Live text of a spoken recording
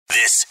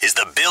This is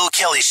the Bill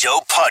Kelly Show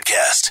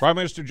podcast. Prime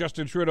Minister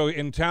Justin Trudeau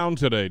in town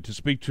today to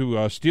speak to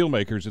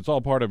steelmakers. It's all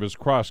part of his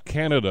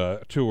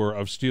cross-Canada tour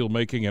of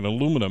steelmaking and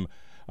aluminum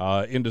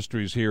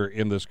industries here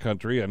in this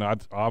country, and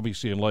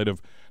obviously in light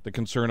of the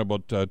concern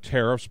about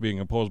tariffs being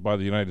imposed by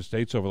the United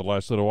States over the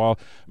last little while.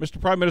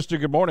 Mr. Prime Minister,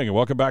 good morning, and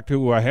welcome back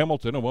to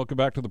Hamilton, and welcome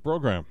back to the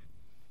program.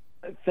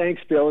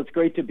 Thanks, Bill. It's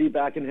great to be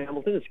back in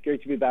Hamilton. It's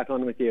great to be back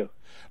on with you.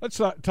 Let's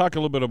talk a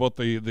little bit about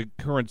the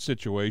current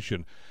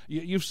situation.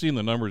 You've seen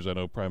the numbers, I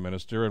know, Prime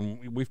Minister,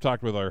 and we've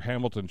talked with our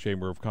Hamilton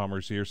Chamber of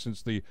Commerce here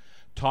since the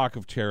talk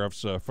of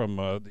tariffs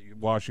from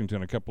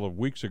Washington a couple of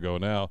weeks ago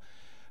now.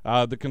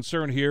 The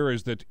concern here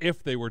is that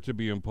if they were to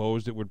be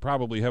imposed, it would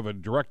probably have a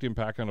direct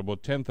impact on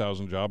about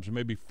 10,000 jobs,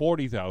 maybe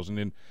 40,000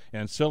 in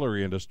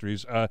ancillary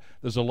industries.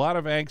 There's a lot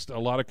of angst, a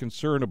lot of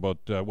concern about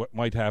what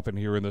might happen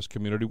here in this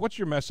community. What's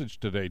your message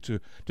today to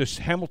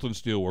Hamilton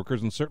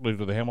steelworkers and certainly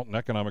to the Hamilton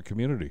economic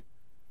community?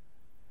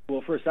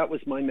 Well, first, that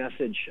was my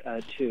message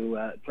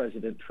to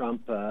President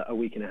Trump a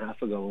week and a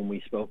half ago when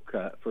we spoke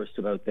first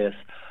about this,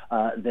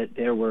 that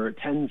there were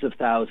tens of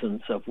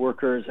thousands of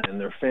workers and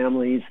their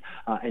families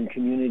and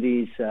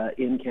communities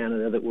in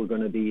Canada that were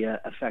going to be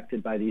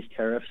affected by these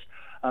tariffs.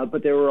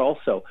 But there were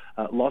also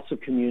lots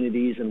of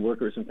communities and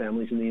workers and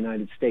families in the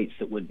United States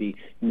that would be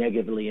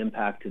negatively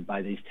impacted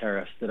by these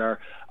tariffs, that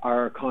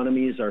our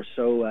economies are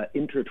so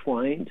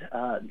intertwined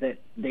that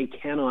they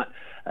cannot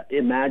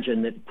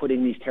imagine that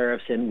putting these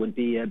tariffs in would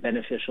be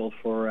beneficial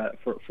for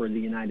the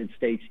United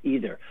States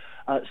either.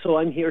 So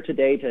I'm here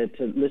today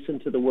to listen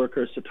to the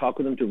workers, to talk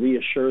with them, to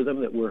reassure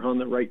them that we're on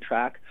the right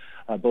track,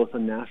 both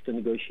on NAFTA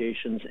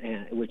negotiations,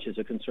 which is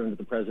a concern to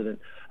the president,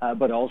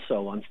 but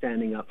also on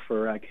standing up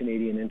for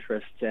Canadian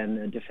interests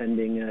and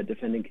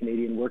defending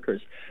Canadian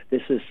workers.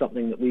 This is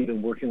something that we've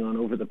been working on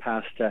over the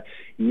past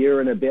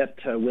year and a bit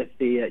with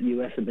the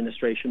U.S.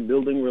 administration,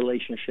 building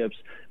relationships,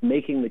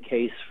 making the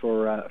case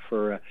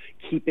for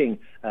keeping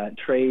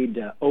trade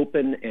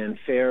open and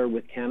fair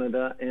with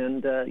Canada,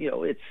 and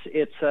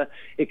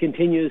it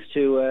continues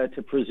to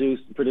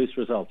produce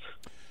results.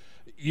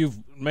 You've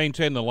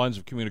maintained the lines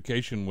of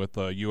communication with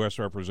U.S.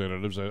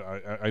 representatives.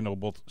 I know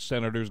both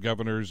senators,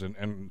 governors,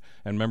 and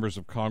members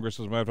of Congress.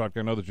 As a matter of fact,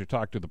 I know that you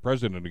talked to the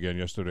president again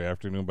yesterday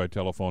afternoon by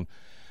telephone.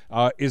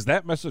 Is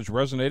that message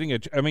resonating?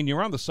 I mean,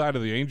 you're on the side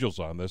of the angels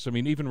on this. I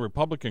mean, even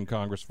Republican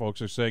Congress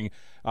folks are saying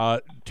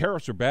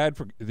tariffs are bad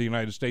for the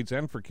United States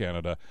and for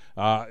Canada.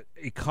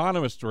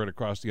 Economists right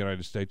across the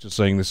United States are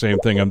saying the same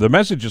thing. And the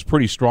message is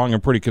pretty strong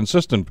and pretty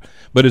consistent,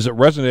 but is it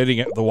resonating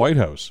at the White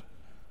House?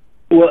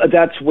 Well,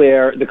 that's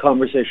where the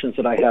conversations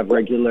that I have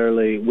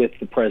regularly with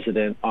the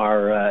president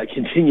are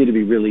continue to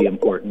be really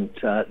important.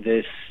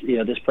 This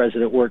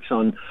president works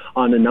on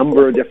a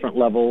number of different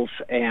levels,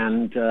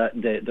 and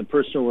the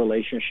personal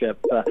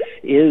relationship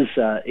is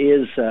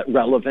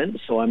relevant.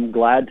 So I'm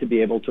glad to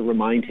be able to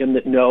remind him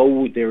that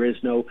no, there is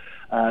no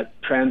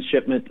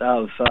transshipment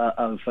of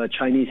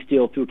Chinese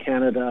steel through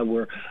Canada.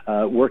 We're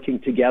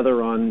working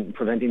together on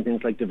preventing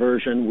things like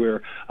diversion.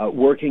 We're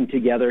working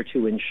together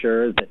to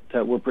ensure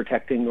that we're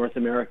protecting North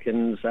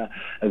Americans'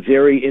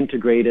 very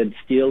integrated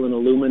steel and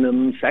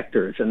aluminum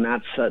sectors, and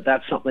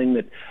that's something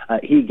that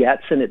he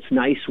gets. And it's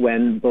nice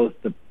when both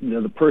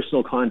the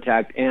personal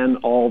contact and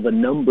all the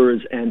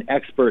numbers and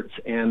experts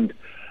and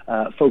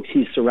folks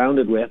he's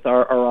surrounded with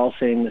are all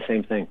saying the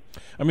same thing.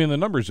 I mean, the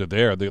numbers are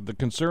there. The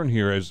concern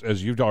here,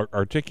 as you've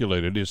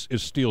articulated, is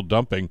steel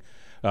dumping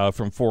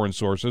from foreign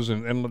sources,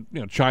 and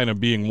China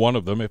being one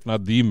of them, if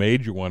not the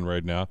major one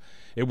right now.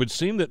 It would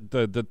seem that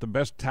the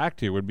best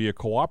tact here would be a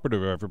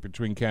cooperative effort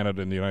between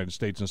Canada and the United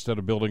States instead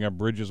of building up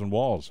bridges and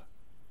walls.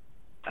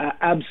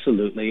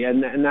 Absolutely,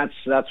 and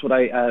that's what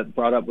I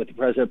brought up with the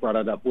president, brought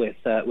it up with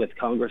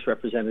Congress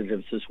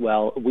representatives as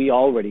well. We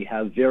already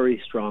have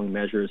very strong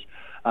measures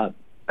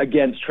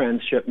against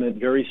transshipment,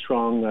 very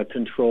strong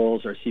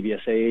controls. Our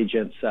CBSA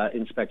agents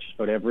inspect just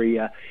about every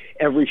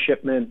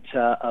shipment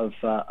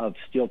of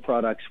steel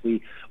products.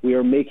 We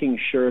are making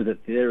sure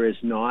that there is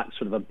not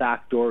sort of a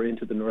backdoor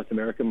into the North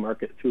American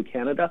market through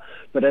Canada.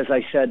 But as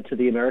I said to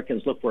the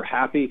Americans, look, we're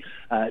happy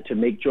to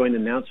make joint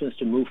announcements,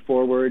 to move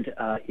forward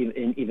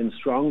in even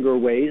stronger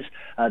ways.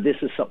 This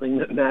is something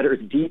that matters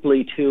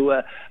deeply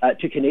to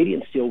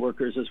Canadian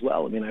steelworkers as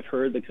well. I mean, I've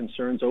heard the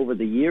concerns over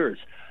the years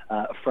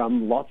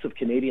from lots of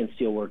Canadian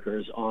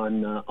steelworkers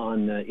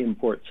on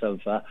imports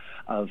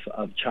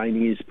of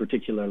Chinese,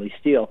 particularly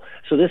steel.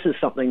 So this is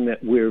something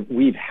that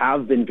we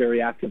have been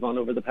very active on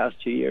over the past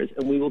 2 years,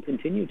 and we will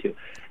continue to.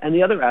 And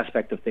the other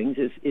aspect of things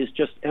is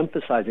just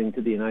emphasizing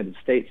to the United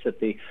States that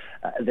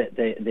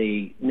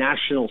the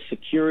national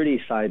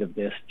security side of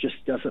this just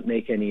doesn't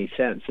make any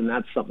sense, and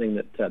that's something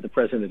that the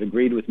president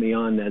agreed with me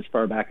on as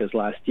far back as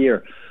last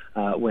year.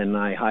 When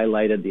I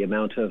highlighted the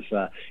amount of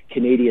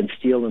Canadian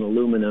steel and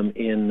aluminum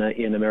in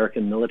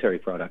American military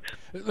products.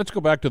 Let's go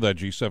back to that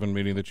G7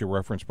 meeting that you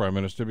referenced, Prime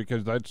Minister,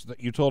 because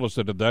you told us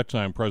that at that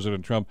time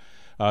President Trump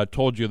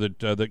told you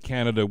that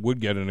Canada would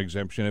get an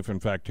exemption if, in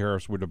fact,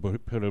 tariffs were to be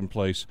put in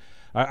place.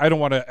 I don't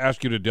want to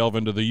ask you to delve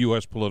into the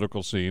U.S.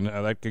 political scene.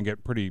 That can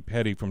get pretty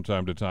heady from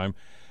time to time.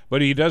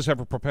 but he does have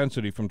a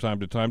propensity from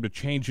time to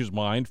change his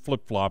mind,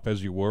 flip-flop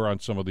as you were, on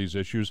some of these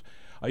issues.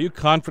 Are you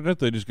confident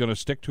that he's going to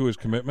stick to his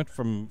commitment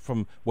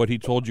from what he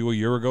told you a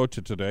year ago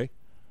to today?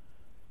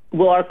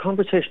 Well, our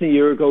conversation a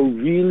year ago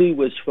really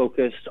was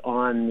focused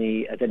on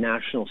the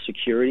national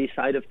security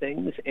side of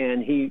things,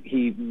 and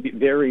he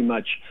very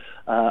much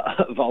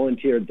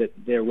volunteered that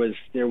there was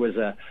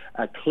a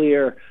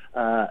clear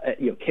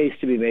case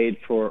to be made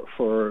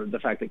for the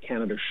fact that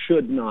Canada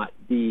should not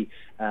be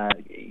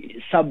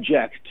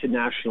subject to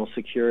national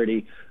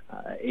security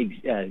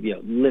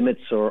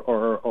limits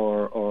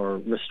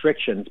or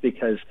restrictions,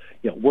 because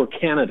we're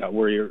Canada,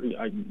 we're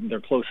their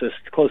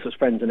closest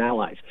friends and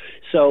allies.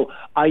 So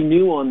I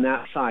knew on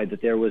that side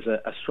that there was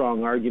a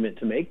strong argument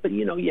to make, but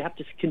you have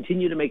to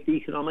continue to make the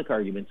economic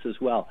arguments as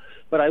well.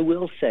 But I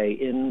will say,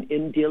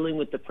 in dealing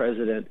with the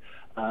president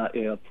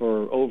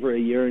for over a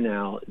year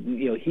now,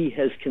 he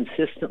has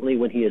consistently,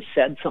 when he has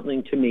said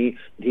something to me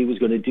that he was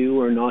going to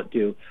do or not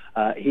do,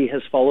 he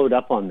has followed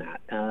up on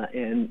that.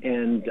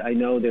 And I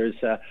know there's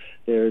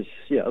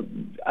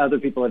other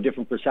people have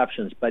different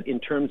perceptions, but in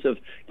terms of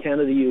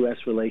Canada-U.S.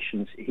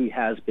 relations, he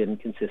has been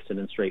consistent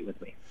and straight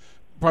with me.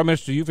 Prime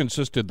Minister, you've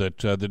insisted that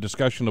the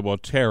discussion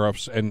about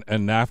tariffs and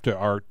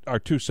NAFTA are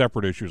two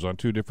separate issues on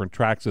two different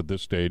tracks at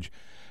this stage.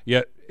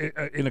 Yet,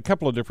 in a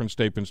couple of different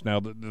statements now,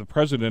 the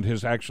president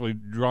has actually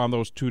drawn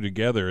those two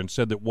together and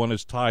said that one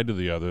is tied to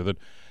the other,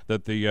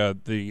 that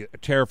the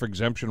tariff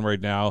exemption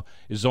right now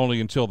is only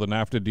until the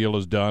NAFTA deal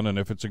is done, and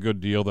if it's a good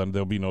deal, then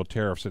there'll be no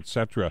tariffs,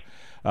 etc.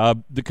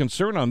 The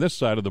concern on this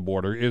side of the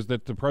border is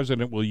that the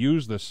president will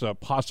use this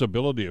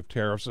possibility of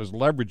tariffs as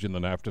leverage in the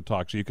NAFTA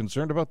talks. Are you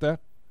concerned about that?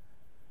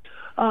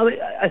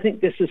 I think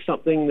this is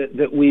something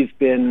that we've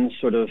been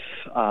sort of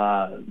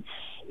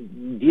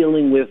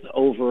dealing with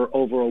over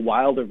a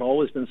while. There have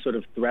always been sort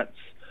of threats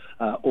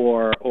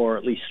or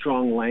at least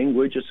strong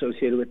language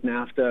associated with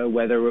NAFTA,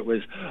 whether it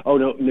was, oh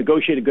no,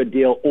 negotiate a good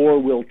deal or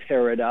we'll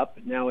tear it up.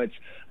 Now it's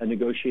a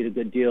negotiate a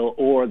good deal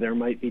or there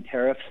might be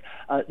tariffs.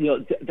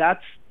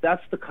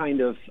 That's the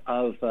kind of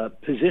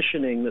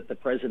positioning that the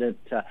president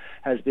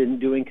has been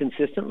doing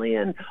consistently,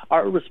 and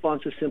our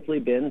response has simply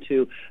been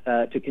to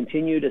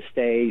continue to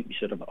stay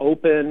sort of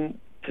open,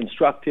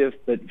 constructive,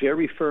 but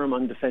very firm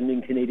on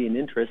defending Canadian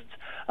interests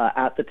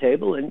at the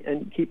table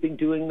and keeping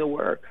doing the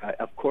work.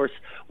 Of course,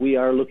 we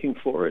are looking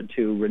forward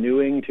to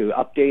renewing, to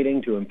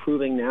updating, to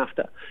improving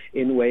NAFTA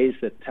in ways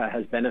that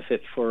has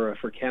benefit for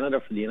Canada,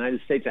 for the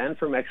United States, and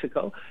for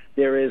Mexico.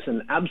 There is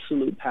an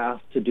absolute path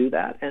to do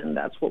that, and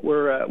that's what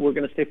we're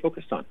going to stay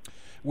focused on.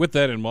 With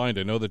that in mind,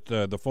 I know that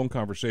the phone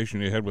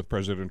conversation you had with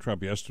President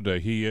Trump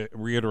yesterday, he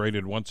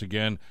reiterated once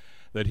again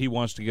that he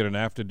wants to get an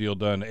NAFTA deal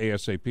done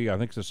ASAP. I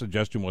think the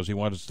suggestion was he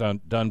wants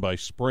it done by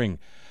spring.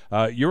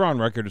 You're on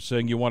record as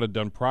saying you want it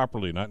done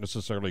properly, not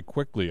necessarily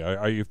quickly.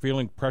 Are you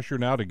feeling pressure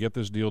now to get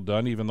this deal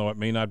done, even though it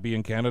may not be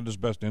in Canada's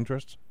best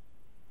interests?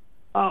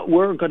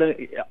 We're going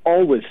to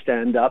always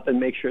stand up and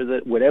make sure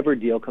that whatever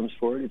deal comes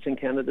forward, it's in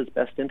Canada's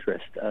best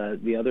interest.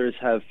 The others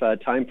have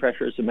time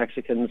pressures, the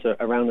Mexicans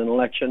around an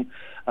election,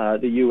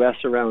 the U.S.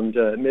 around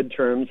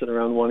midterms and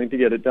around wanting to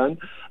get it done.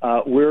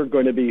 We're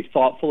going to be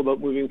thoughtful about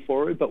moving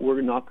forward, but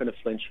we're not going to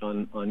flinch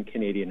on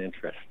Canadian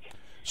interests.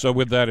 So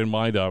with that in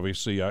mind,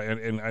 obviously,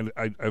 and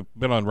I've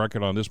been on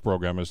record on this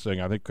program as saying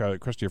I think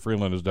Chrystia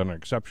Freeland has done an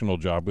exceptional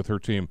job with her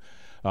team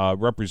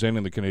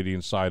representing the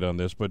Canadian side on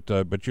this, but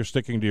you're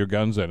sticking to your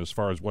guns then as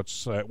far as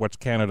what's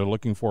Canada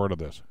looking for out of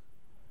this?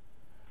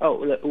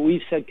 Oh,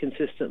 we've said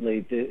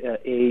consistently that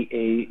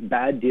a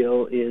bad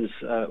deal is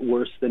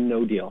worse than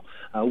no deal.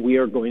 We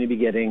are going to be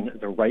getting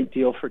the right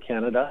deal for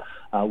Canada.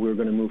 We're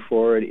going to move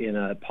forward in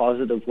a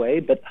positive way,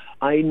 but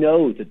I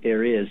know that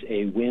there is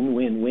a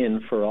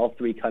win-win-win for all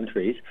three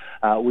countries.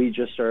 We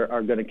just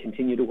are going to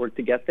continue to work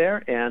to get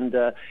there, and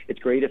it's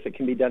great if it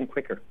can be done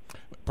quicker.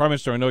 Prime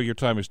Minister, I know your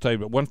time is tight,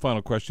 but one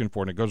final question for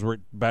you, and it goes right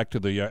back to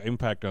the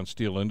impact on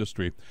steel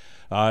industry.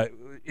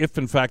 If,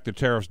 in fact, the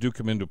tariffs do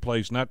come into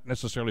place, not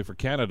necessarily for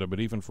Canada, but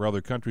even for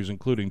other countries,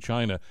 including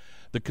China,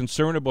 the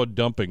concern about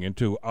dumping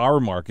into our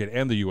market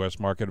and the U.S.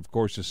 market, of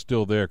course, is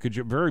still there. Could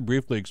you very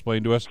briefly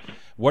explain to us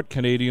what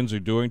Canadians are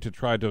doing to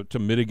try to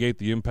mitigate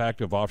the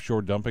impact of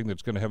offshore dumping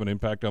that's going to have an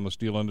impact on the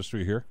steel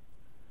industry here?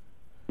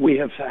 We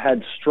have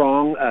had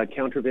strong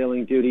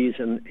countervailing duties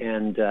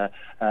and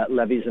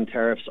levies and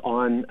tariffs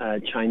on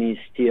Chinese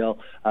steel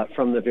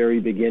from the very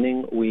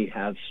beginning. We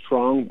have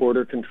strong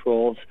border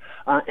controls.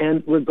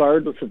 And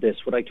regardless of this,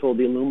 what I told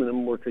the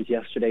aluminum workers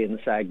yesterday in the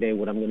Saguenay,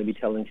 what I'm going to be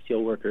telling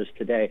steel workers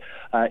today,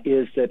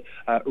 is that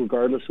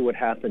regardless of what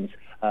happens,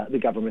 the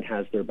government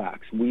has their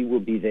backs. We will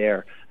be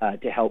there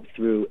to help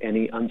through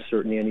any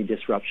uncertainty, any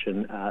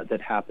disruption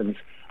that happens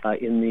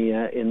in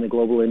the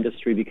global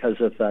industry because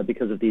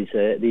of these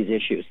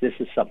issues. This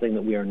is something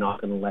that we are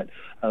not going to let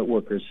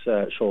workers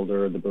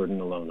shoulder the burden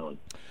alone on.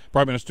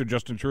 Prime Minister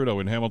Justin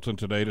Trudeau in Hamilton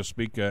today to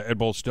speak at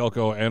both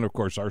Stelco and, of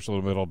course,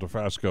 ArcelorMittal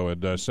Dofasco,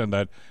 and send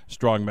that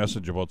strong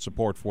message about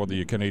support for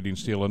the Canadian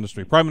steel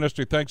industry. Prime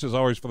Minister, thanks as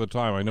always for the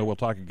time. I know we'll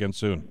talk again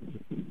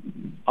soon.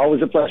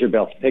 Always a pleasure,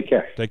 Bill. Take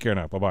care. Take care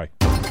now. Bye-bye.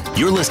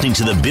 You're listening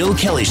to The Bill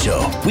Kelly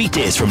Show,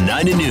 weekdays from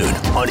 9 to noon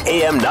on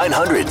AM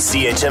 900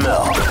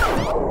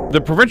 CHML.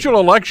 The provincial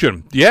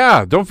election.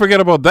 Yeah, don't forget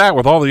about that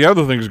with all the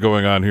other things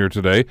going on here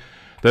today.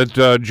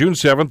 That June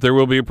 7th, there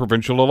will be a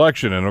provincial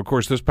election. And, of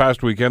course, this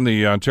past weekend,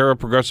 the Ontario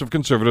Progressive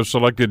Conservatives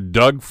selected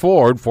Doug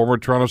Ford, former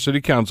Toronto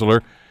City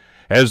Councillor,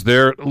 as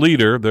their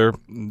leader, the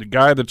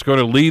guy that's going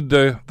to lead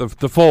the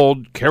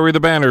fold, carry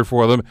the banner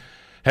for them,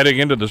 heading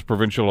into this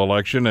provincial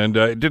election. And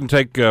it didn't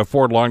take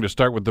Ford long to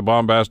start with the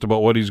bombast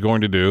about what he's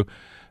going to do,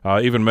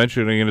 even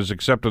mentioning in his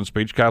acceptance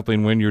speech,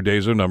 Kathleen Wynne, your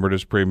days are numbered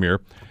as Premier,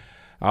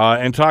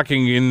 and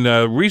talking in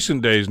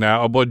recent days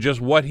now about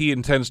just what he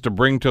intends to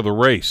bring to the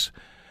race.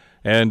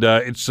 And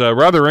it's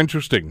rather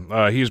interesting.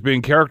 He's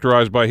being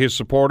characterized by his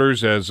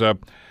supporters as a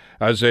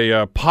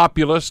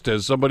populist,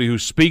 as somebody who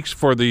speaks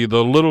for the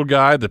little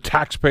guy, the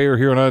taxpayer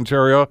here in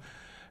Ontario.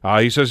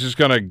 He says he's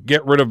going to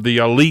get rid of the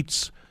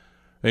elites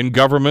in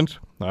government.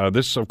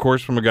 This, of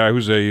course, from a guy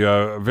who's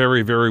a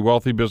very, very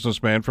wealthy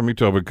businessman from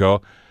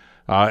Etobicoke,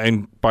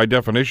 and by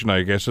definition,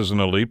 I guess, is an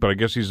elite. But I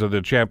guess he's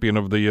the champion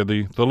of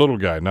the little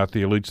guy, not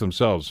the elites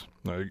themselves.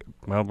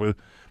 Well,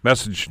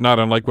 message not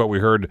unlike what we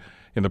heard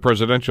in the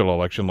presidential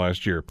election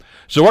last year.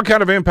 So, what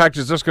kind of impact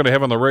is this going to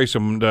have on the race,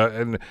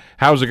 and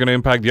how is it going to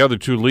impact the other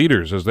two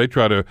leaders as they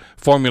try to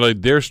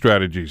formulate their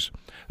strategies?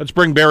 Let's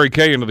bring Barry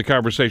Kay into the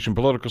conversation,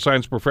 political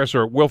science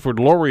professor at Wilfrid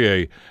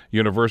Laurier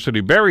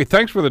University. Barry,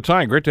 thanks for the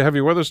time. Great to have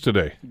you with us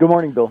today. Good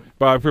morning, Bill.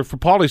 For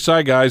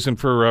poli-sci guys and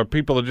for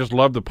people that just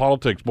love the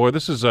politics, boy,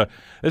 this is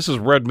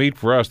red meat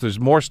for us. There's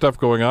more stuff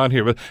going on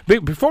here. But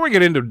before we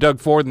get into Doug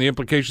Ford and the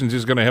implications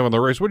he's going to have on the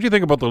race, what do you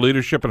think about the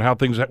leadership and how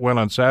things went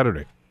on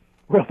Saturday?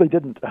 Well, they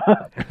didn't.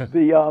 Again,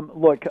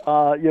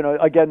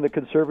 the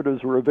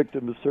Conservatives were a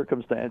victim of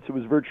circumstance. It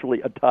was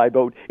virtually a tie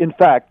vote. In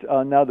fact,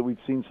 now that we've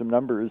seen some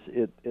numbers,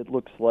 it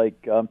looks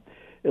like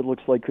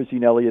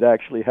Christine Elliott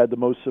actually had the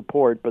most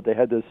support, but they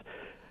had this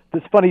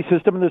funny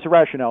system, and there's a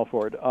rationale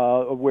for it,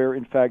 where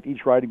in fact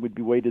each riding would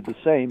be weighted the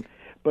same.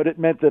 But it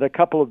meant that a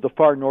couple of the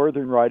far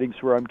northern ridings,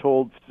 where I'm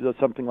told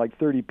something like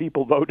 30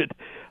 people voted,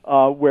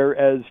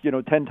 whereas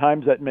 10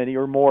 times that many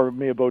or more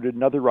may have voted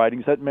in other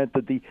ridings. That meant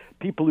that the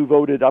people who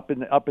voted up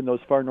in those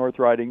far north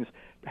ridings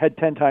had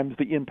 10 times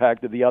the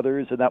impact of the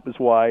others, and that was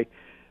why,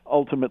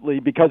 ultimately,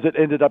 because it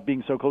ended up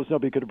being so close,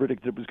 nobody could have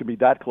predicted it was going to be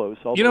that close.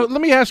 Let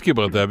me ask you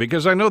about that,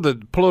 because I know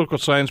that political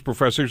science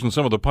professors and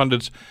some of the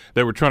pundits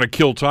that were trying to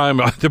kill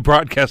time on the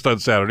broadcast on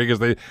Saturday,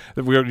 because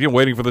we were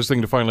waiting for this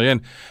thing to finally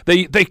end,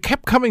 they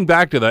kept coming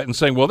back to that and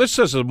saying, well, this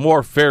is a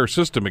more fair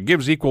system. It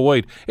gives equal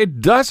weight.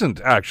 It doesn't,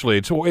 actually.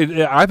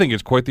 I think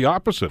it's quite the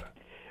opposite.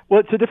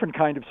 Well, it's a different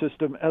kind of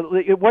system.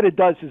 What it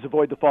does is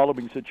avoid the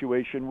following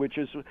situation, which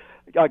is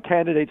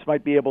candidates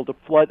might be able to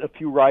flood a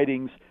few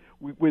ridings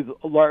with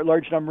a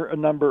large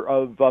number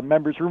of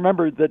members.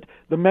 Remember that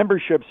the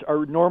memberships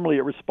are normally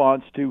a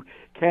response to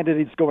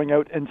candidates going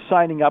out and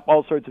signing up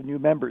all sorts of new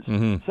members.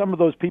 Mm-hmm. Some of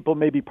those people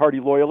may be party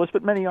loyalists,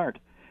 but many aren't.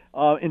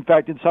 In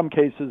fact, in some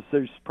cases,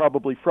 there's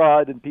probably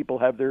fraud and people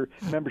have their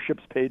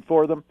memberships paid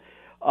for them.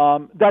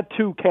 That,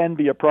 too, can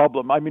be a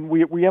problem. I mean,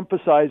 we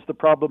emphasized the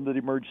problem that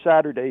emerged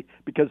Saturday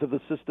because of the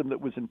system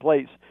that was in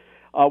place.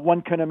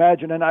 One can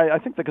imagine, and I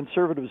think the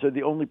Conservatives are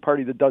the only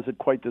party that does it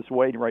quite this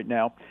way right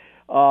now.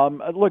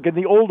 Look, in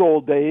the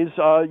old days,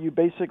 you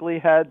basically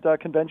had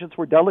conventions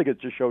where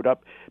delegates just showed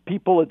up.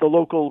 People at the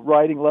local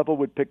riding level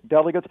would pick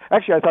delegates.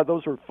 Actually, I thought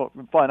those were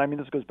fun. I mean,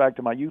 this goes back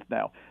to my youth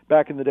now.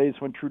 Back in the days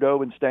when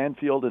Trudeau and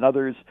Stanfield and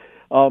others,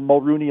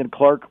 Mulrooney and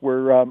Clark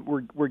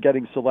were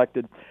getting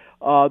selected,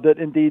 that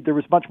indeed there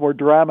was much more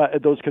drama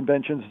at those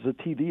conventions as a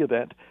TV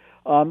event.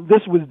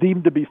 This was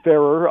deemed to be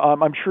fairer.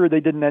 I'm sure they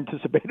didn't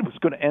anticipate it was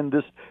going to end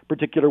this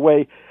particular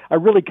way. I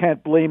really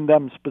can't blame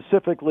them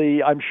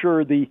specifically. I'm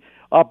sure the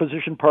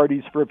opposition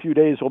parties for a few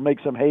days will make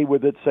some hay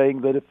with it, saying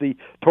that if the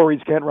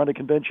Tories can't run a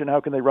convention, how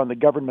can they run the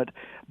government?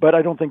 But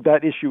I don't think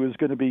that issue is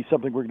going to be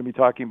something we're going to be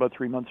talking about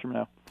 3 months from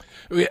now.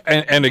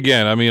 And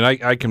again, I mean,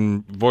 I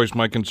can voice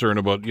my concern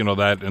about,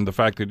 that and the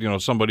fact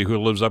that, somebody who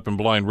lives up in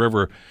Blind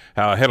River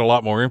had a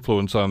lot more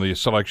influence on the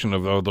selection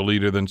of the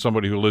leader than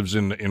somebody who lives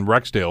in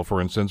Rexdale, for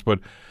instance. But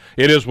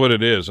it is what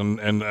it is.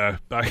 And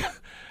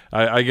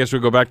I guess we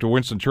go back to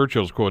Winston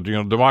Churchill's quote,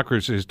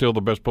 democracy is still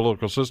the best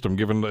political system,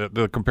 given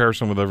the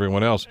comparison with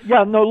everyone else.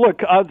 Yeah, no,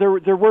 look,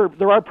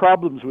 there are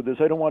problems with this.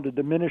 I don't want to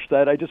diminish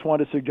that. I just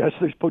want to suggest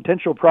there's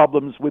potential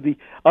problems with the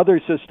other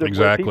system.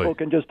 Exactly. Where people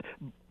can just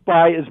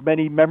buy as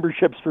many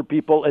memberships for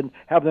people and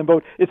have them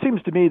vote. It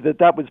seems to me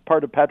that was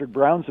part of Patrick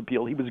Brown's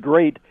appeal. He was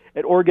great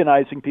at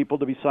organizing people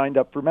to be signed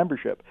up for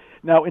membership.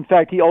 Now, in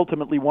fact, he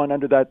ultimately won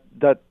under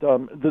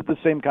the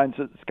same kind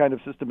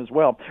of system as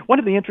well. One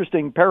of the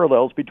interesting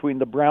parallels between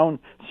the Brown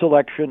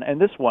selection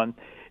and this one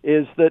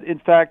is that, in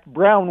fact,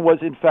 Brown was,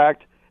 in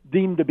fact,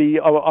 deemed to be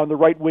on the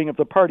right wing of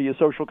the party, a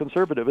social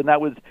conservative, and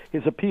that was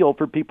his appeal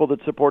for people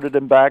that supported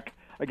him back,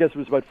 I guess it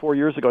was about 4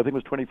 years ago. I think it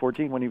was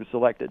 2014 when he was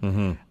selected.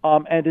 Mm-hmm.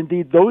 And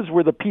indeed, those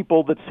were the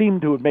people that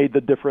seemed to have made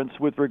the difference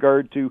with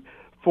regard to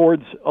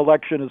Ford's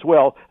election as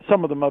well.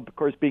 Some of them, of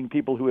course, being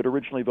people who had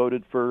originally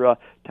voted for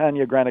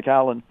Tanya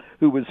Granick-Allen,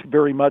 who was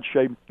very much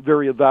a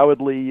very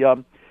avowedly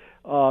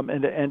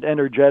and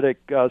energetic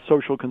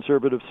social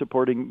conservative,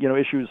 supporting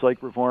issues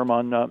like reform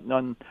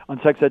on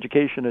sex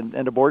education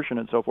and abortion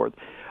and so forth.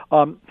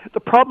 The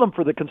problem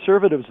for the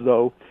Conservatives,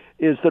 though,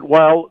 is that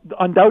while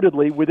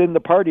undoubtedly within the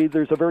party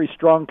there's a very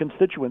strong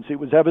constituency, it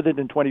was evident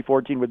in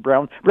 2014 with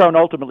Brown. Brown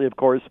ultimately, of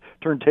course,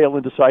 turned tail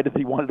and decided that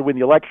he wanted to win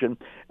the election,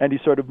 and he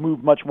sort of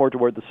moved much more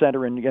toward the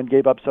center and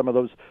gave up some of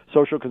those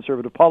social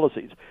conservative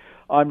policies.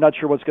 I'm not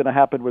sure what's going to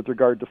happen with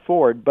regard to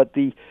Ford, but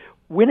the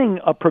winning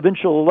a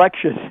provincial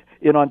election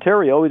in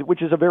Ontario,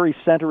 which is a very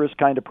centrist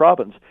kind of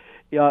province,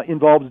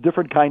 involves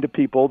different kind of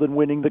people than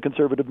winning the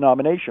Conservative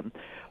nomination.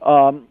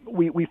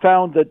 We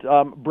found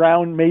that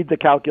Brown made the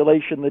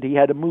calculation that he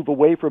had to move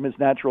away from his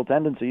natural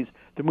tendencies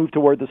to move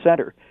toward the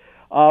center.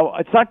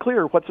 It's not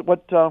clear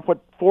what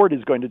Ford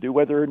is going to do,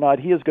 whether or not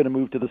he is going to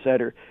move to the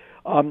center.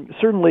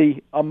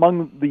 Certainly,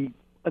 among the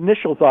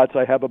initial thoughts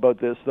I have about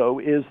this, though,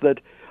 is that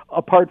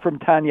apart from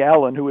Tanya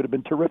Allen, who would have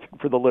been terrific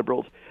for the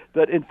Liberals,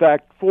 that in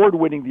fact Ford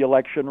winning the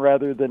election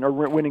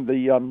winning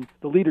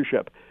the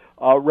leadership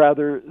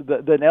rather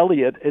than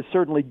Elliott is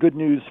certainly good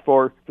news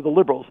for the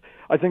Liberals.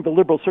 I think the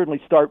Liberals certainly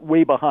start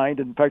way behind.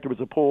 In fact, there was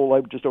a poll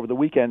just over the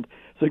weekend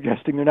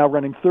suggesting they're now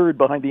running third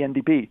behind the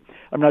NDP.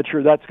 I'm not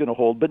sure that's going to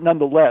hold, but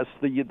nonetheless,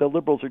 the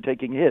Liberals are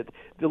taking a hit.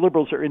 The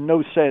Liberals are in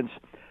no sense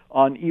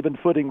on even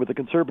footing with the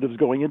Conservatives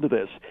going into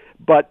this,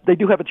 but they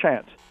do have a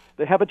chance.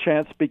 They have a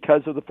chance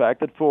because of the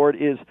fact that Ford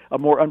is a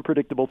more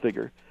unpredictable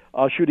figure,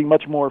 shooting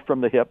much more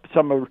from the hip.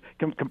 Some are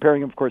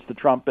comparing him, of course, to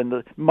Trump,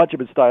 and much of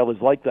his style is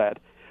like that.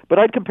 But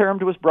I'd compare him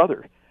to his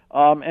brother.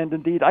 And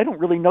indeed, I don't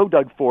really know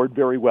Doug Ford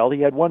very well.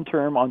 He had one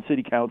term on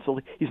city council.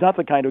 He's not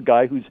the kind of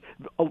guy who's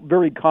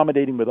very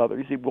accommodating with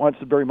others. He wants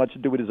to very much to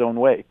do it his own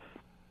way.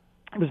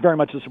 He was very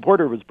much a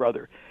supporter of his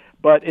brother.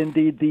 But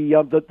indeed,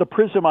 the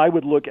prism I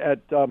would look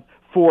at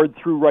Ford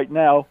through right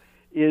now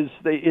is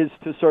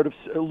to sort of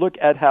look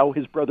at how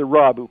his brother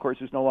Rob, who of course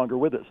is no longer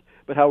with us,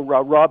 but how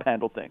Rob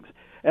handled things.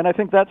 And I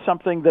think that's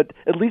something that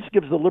at least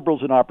gives the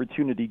Liberals an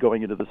opportunity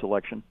going into this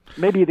election.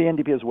 Maybe the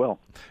NDP as well.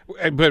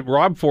 But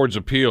Rob Ford's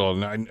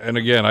appeal, and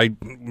again, I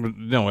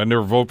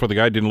never voted for the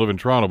guy. Didn't live in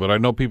Toronto, but I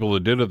know people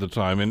that did at the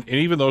time, and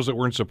even those that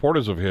weren't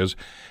supporters of his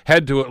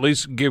had to at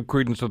least give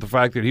credence to the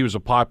fact that he was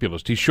a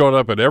populist. He showed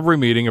up at every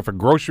meeting. If a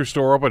grocery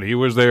store opened, he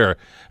was there,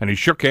 and he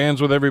shook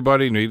hands with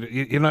everybody. And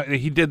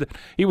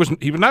he was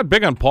not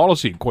big on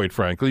policy, quite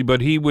frankly, but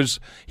he was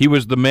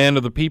the man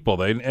of the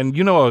people. And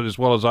you know as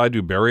well as I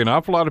do, Barry, an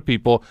awful lot of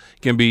people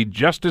can be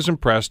just as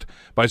impressed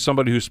by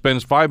somebody who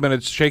spends 5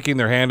 minutes shaking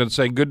their hand and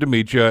saying, good to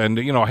meet you, and,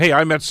 hey,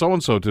 I met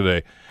so-and-so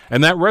today.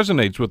 And that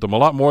resonates with them a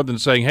lot more than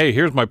saying, hey,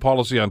 here's my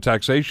policy on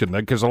taxation,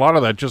 because a lot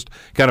of that just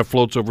kind of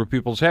floats over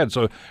people's heads.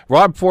 So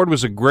Rob Ford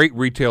was a great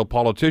retail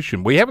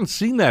politician. We haven't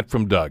seen that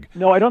from Doug.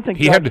 No, I don't think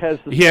he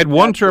had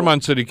one term on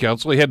city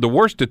council. He had the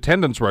worst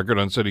attendance record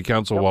on city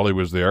council while he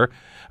was there.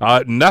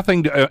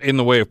 Nothing in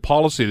the way of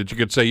policy that you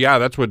could say, yeah,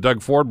 that's what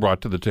Doug Ford brought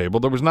to the table.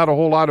 There was not a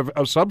whole lot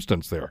of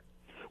substance there.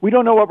 We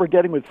don't know what we're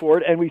getting with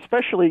Ford, and we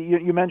especially,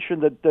 you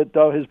mentioned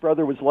that his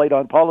brother was light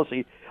on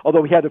policy,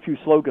 although he had a few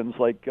slogans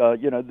like,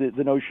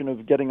 the notion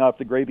of getting off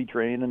the gravy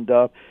train and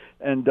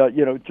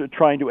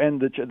trying to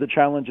end the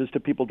challenges to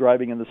people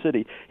driving in the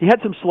city. He had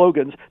some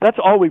slogans. That's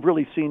all we've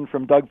really seen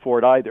from Doug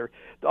Ford either.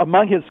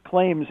 Among his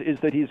claims is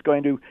that he's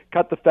going to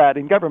cut the fat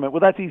in government. Well,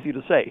 that's easy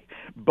to say,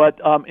 but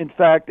in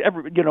fact,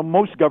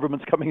 most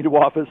governments coming into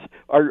office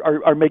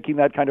are making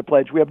that kind of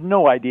pledge. We have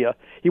no idea.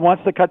 He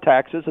wants to cut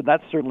taxes, and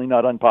that's certainly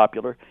not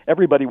unpopular.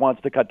 Everybody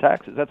wants to cut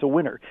taxes. That's a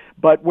winner.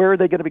 But where are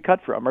they going to be cut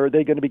from? Are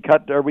they going to be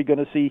cut? Are we going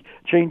to see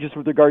changes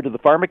with regard to the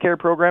pharmacare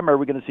program? Are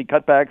we going to see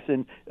cutbacks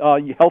in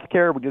health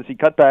care? Are we going to see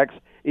cutbacks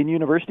in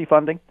university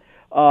funding?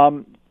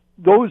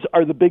 Those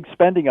are the big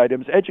spending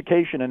items.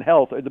 Education and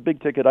health are the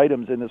big-ticket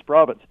items in this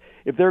province.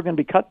 If there are going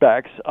to be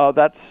cutbacks,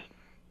 that's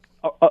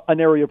an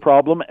area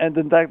problem, and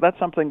in fact, that's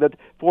something that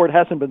Ford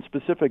hasn't been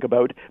specific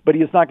about, but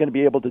he is not going to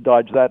be able to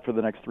dodge that for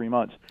the next 3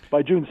 months.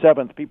 By June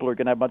 7th, people are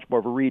going to have much more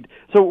of a read.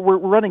 So we're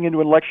running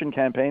into an election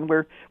campaign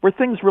where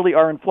things really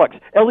are in flux.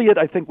 Elliott,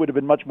 I think, would have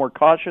been much more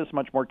cautious,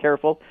 much more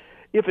careful.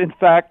 If, in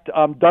fact,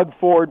 Doug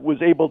Ford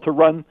was able to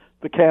run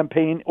the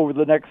campaign over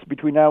the next,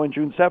 between now and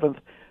June 7th,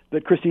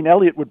 that Christine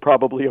Elliott would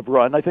probably have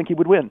run, I think he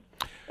would win.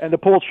 And the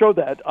polls show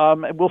that.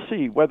 And we'll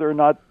see whether or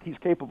not he's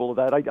capable of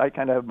that. I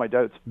kind of have my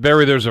doubts.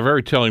 Barry, there's a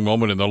very telling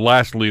moment in the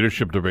last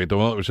leadership debate, the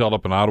one that was held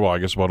up in Ottawa, I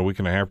guess about a week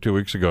and a half, 2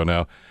 weeks ago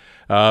now,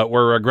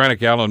 where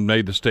Granick-Allen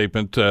made the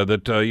statement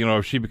that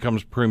if she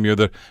becomes premier,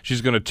 that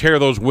she's going to tear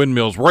those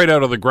windmills right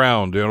out of the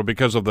ground,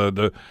 because of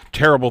the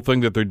terrible thing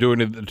that they're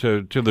doing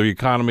to the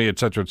economy, et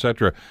cetera, et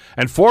cetera.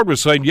 And Ford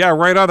was saying, yeah,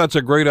 right on, that's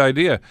a great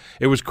idea.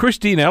 It was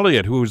Christine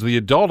Elliott who was the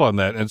adult on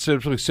that and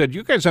simply said,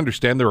 you guys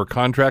understand there are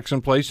contracts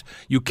in place.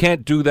 You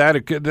can't do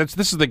that.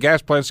 This is the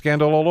gas plant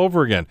scandal all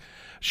over again.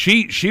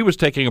 She was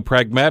taking a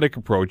pragmatic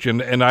approach,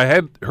 and I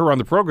had her on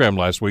the program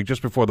last week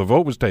just before the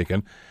vote was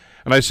taken.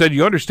 And I said,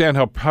 you understand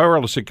how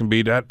powerless it can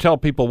be to tell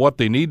people what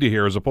they need to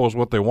hear as opposed to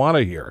what they want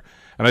to hear.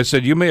 And I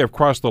said, you may have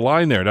crossed the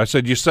line there. And I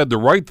said, you said the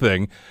right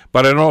thing,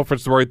 but I don't know if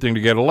it's the right thing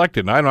to get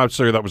elected. And I'm not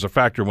sure that was a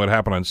factor in what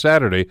happened on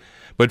Saturday.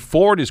 But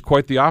Ford is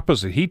quite the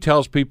opposite. He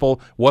tells people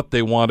what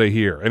they want to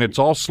hear. And it's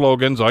all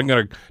slogans. I'm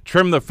going to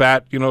trim the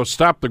fat,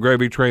 stop the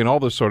gravy train, all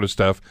this sort of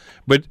stuff.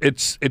 But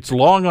it's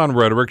long on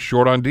rhetoric,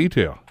 short on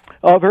detail.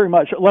 Very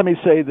much. Let me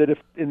say that if,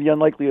 in the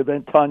unlikely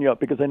event, Tanya,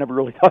 because I never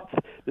really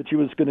thought that she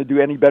was going to do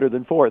any better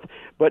than fourth,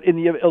 but in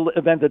the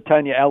event that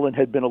Tanya Allen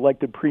had been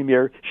elected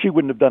premier, she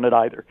wouldn't have done it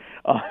either.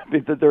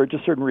 Because there are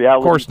just certain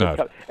realities. Of course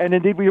not. And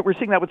indeed, we're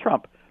seeing that with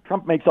Trump.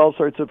 Trump makes all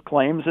sorts of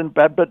claims,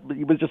 but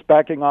he was just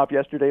backing off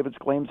yesterday of his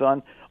claims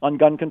on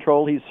gun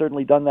control. He's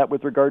certainly done that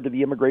with regard to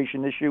the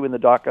immigration issue in the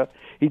DACA.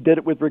 He did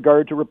it with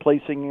regard to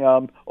replacing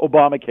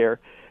Obamacare.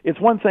 It's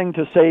one thing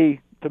to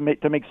say, to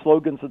make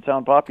slogans that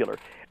sound popular.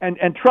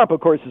 And Trump,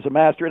 of course, is a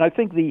master. And I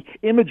think the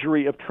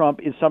imagery of Trump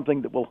is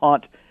something that will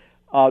haunt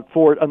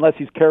Ford unless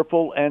he's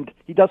careful, and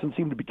he doesn't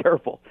seem to be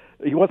careful.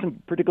 He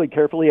wasn't particularly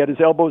careful. He had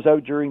his elbows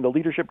out during the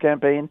leadership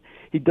campaign.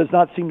 He does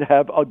not seem to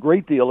have a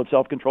great deal of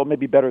self-control,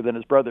 maybe better than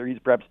his brother. He's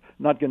perhaps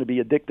not going to be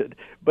addicted.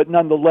 But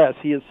nonetheless,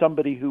 he is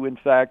somebody who, in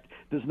fact,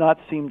 does not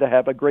seem to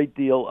have a great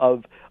deal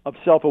of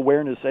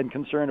self-awareness and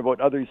concern about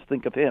what others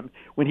think of him.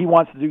 When he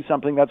wants to do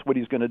something, that's what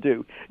he's going to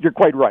do. You're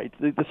quite right.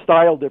 The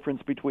style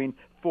difference between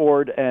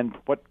Ford and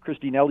what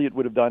Christine Elliott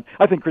would have done,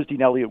 I think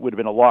Christine Elliott would have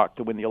been a lock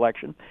to win the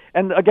election.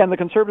 And again, the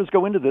Conservatives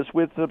go into this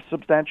with a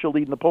substantial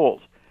lead in the polls.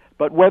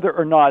 But whether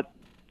or not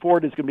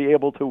Ford is going to be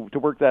able to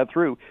work that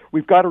through,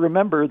 we've got to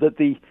remember that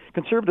the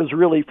Conservatives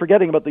really,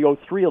 forgetting about the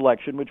 2003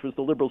 election, which was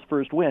the Liberals'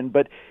 first win,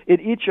 but in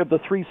each of the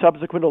three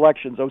subsequent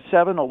elections,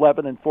 2007,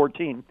 11, and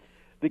 14,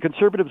 the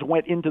Conservatives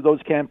went into those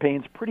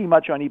campaigns pretty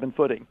much on even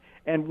footing,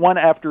 and one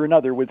after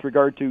another with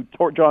regard to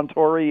John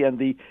Tory and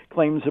the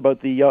claims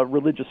about the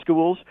religious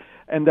schools,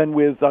 and then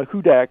with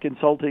Hudak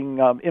insulting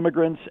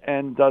immigrants,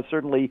 and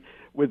certainly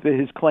with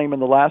his claim in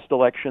the last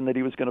election that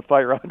he was going to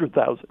fire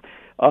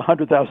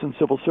 100,000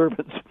 civil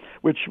servants,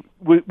 which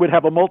would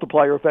have a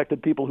multiplier effect on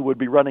people who would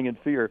be running in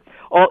fear.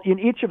 In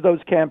each of those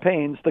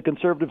campaigns, the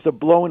Conservatives have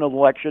blown an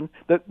election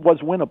that was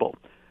winnable.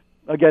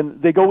 Again,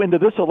 they go into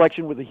this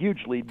election with a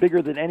huge lead,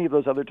 bigger than any of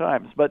those other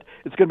times. But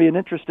it's going to be an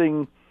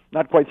interesting,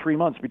 not quite 3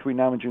 months between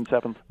now and June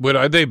 7th. But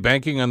are they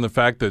banking on the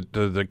fact that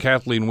the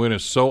Kathleen Wynne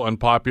is so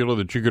unpopular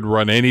that you could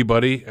run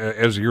anybody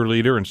as your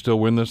leader and still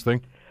win this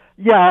thing?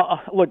 Yeah,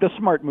 look, the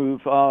smart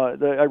move.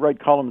 I write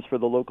columns for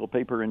the local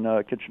paper in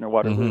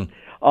Kitchener-Waterloo,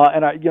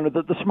 and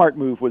the smart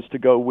move was to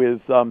go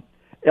with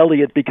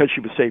Elliott because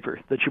she was safer,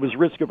 that she was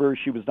risk-averse,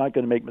 she was not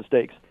going to make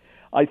mistakes.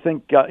 I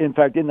think, in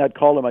fact, in that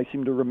column, I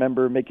seem to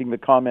remember making the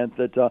comment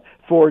that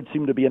Ford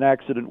seemed to be an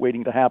accident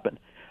waiting to happen.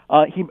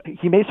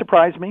 He may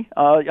surprise me.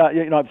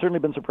 I've certainly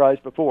been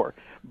surprised before,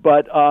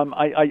 but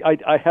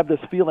I have this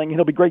feeling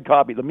he'll be great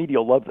copy. The media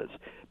will love this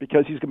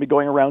because he's going to be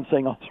going around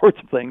saying all sorts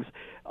of things,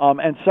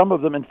 and some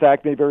of them, in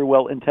fact, may very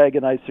well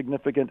antagonize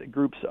significant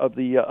groups of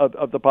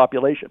the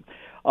population.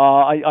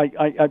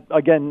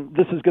 Again,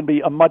 this is going to be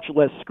a much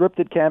less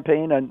scripted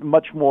campaign and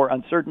much more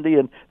uncertainty,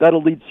 and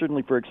that'll lead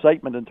certainly for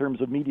excitement in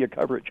terms of media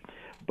coverage.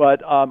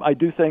 But I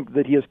do think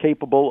that he is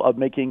capable of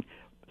making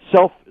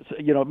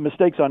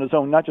mistakes on his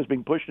own, not just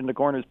being pushed into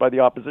corners by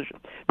the opposition.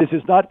 This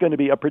is not going to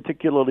be a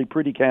particularly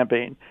pretty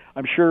campaign.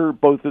 I'm sure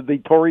both of the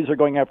Tories are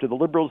going after the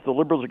Liberals are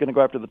going to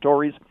go after the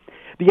Tories.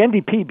 The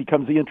NDP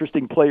becomes the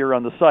interesting player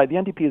on the side. The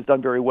NDP has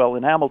done very well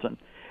in Hamilton,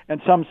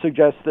 and some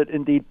suggest that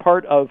indeed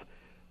part of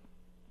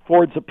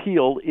Ford's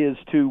appeal is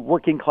to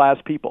working class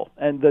people,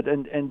 and that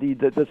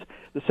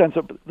the sense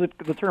of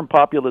the term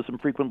populism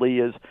frequently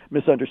is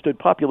misunderstood.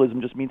 Populism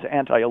just means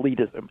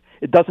anti-elitism.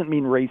 It doesn't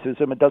mean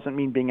racism. It doesn't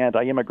mean being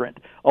anti-immigrant.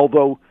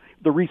 Although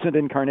the recent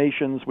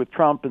incarnations with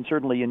Trump and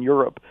certainly in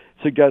Europe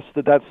suggest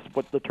that that's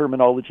what the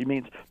terminology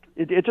means.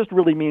 It just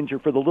really means you're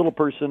for the little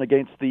person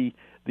against the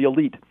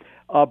elite.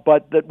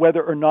 But that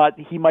whether or not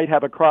he might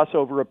have a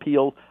crossover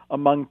appeal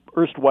among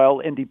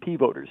erstwhile NDP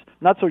voters,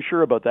 not so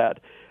sure about that.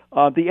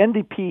 The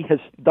NDP has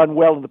done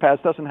well in the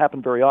past, doesn't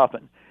happen very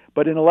often,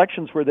 but in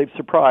elections where they've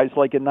surprised,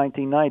 like in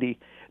 1990,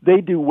 they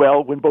do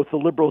well when both the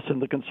Liberals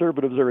and the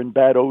Conservatives are in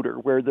bad odor,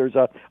 where there's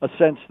a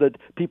sense that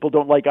people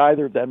don't like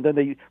either of them, then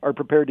they are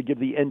prepared to give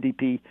the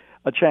NDP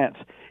a chance.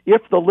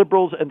 If the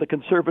Liberals and the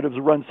Conservatives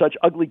run such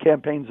ugly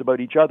campaigns about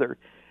each other,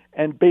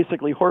 and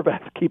basically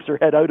Horvath keeps her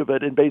head out of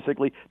it and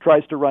basically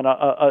tries to run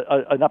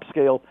an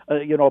upscale,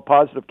 a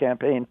positive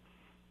campaign,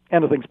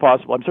 anything's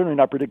possible. I'm certainly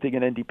not predicting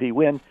an NDP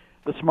win.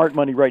 The smart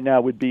money right now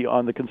would be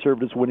on the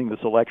Conservatives winning this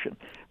election.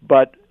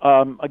 But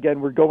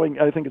again,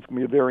 I think it's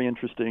going to be a very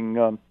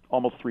interesting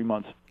almost 3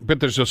 months. But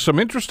there's just some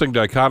interesting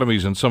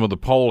dichotomies in some of the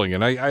polling,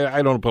 and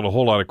I don't put a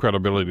whole lot of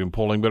credibility in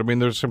polling, but I mean,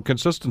 there's some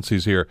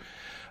consistencies here.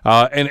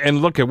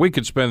 And look, we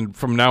could spend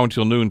from now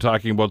until noon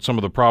talking about some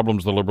of the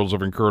problems the Liberals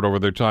have incurred over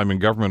their time in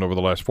government over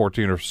the last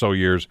 14 or so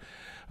years,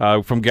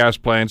 from gas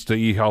plants to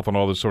e-health and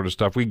all this sort of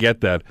stuff. We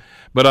get that.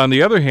 But on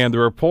the other hand,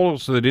 there are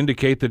polls that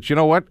indicate that, you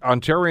know what,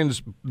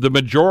 Ontarians, the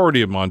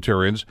majority of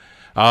Ontarians,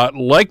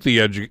 like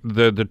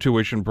the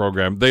tuition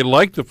program. They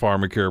like the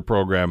pharmacare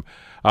program.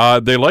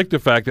 They like the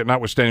fact that,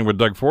 notwithstanding with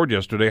Doug Ford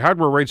yesterday,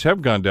 hardware rates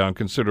have gone down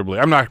considerably.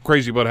 I'm not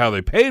crazy about how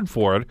they paid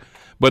for it,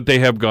 but they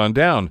have gone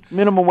down.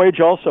 Minimum wage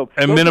also.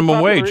 And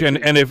minimum wage. And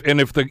if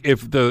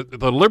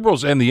the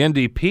Liberals and the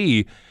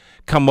NDP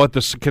come with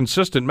this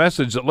consistent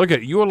message that, look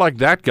at, you are like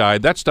that guy,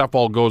 that stuff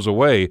all goes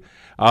away.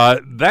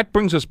 That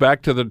brings us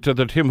back to the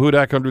Tim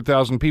Hudak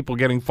 100,000 people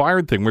getting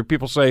fired thing, where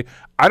people say,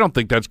 I don't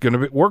think that's going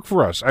to work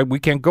for us.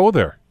 We can't go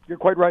there. You're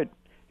quite right.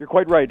 You're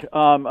quite right.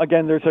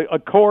 Again, there's a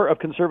core of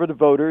conservative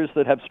voters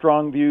that have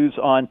strong views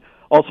on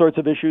all sorts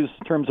of issues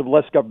in terms of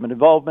less government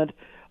involvement,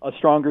 a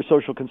stronger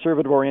social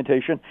conservative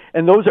orientation,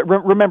 and those are,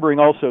 remembering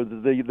also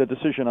the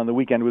decision on the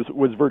weekend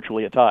was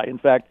virtually a tie. In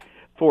fact,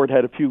 Ford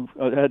had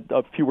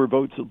fewer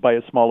votes by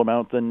a small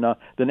amount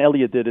than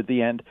Elliott did at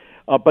the end.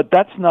 But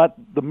that's not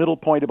the middle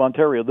point of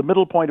Ontario. The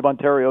middle point of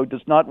Ontario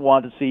does not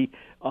want to see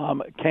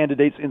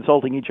candidates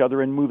insulting each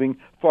other and moving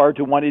far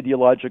to one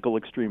ideological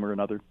extreme or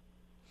another.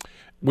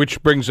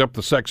 Which brings up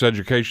the sex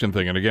education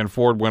thing. And again,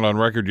 Ford went on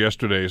record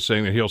yesterday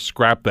saying that he'll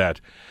scrap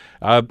that.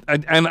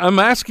 And I'm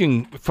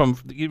asking from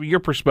your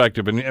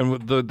perspective and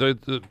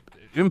the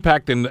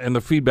impact and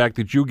the feedback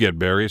that you get,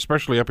 Barry,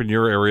 especially up in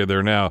your area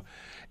there now.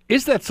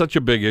 Is that such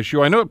a big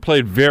issue? I know it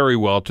played very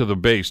well to the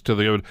base, to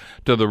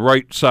the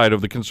right side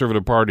of the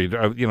Conservative Party, and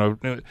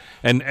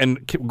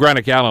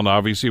Granick Allen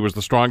obviously was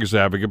the strongest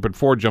advocate, but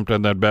Ford jumped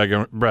on that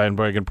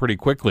bandwagon pretty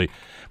quickly.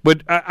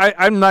 But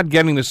I'm not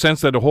getting the sense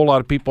that a whole lot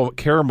of people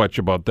care much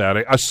about that,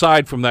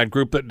 aside from that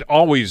group that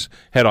always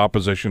had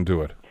opposition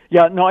to it.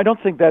 Yeah, no, I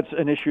don't think that's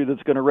an issue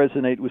that's going to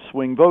resonate with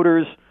swing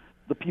voters.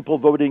 The people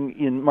voting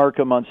in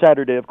Markham on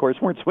Saturday, of course,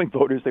 weren't swing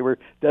voters; they were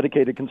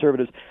dedicated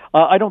conservatives.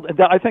 I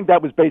think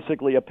that was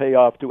basically a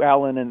payoff to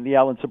Allen and the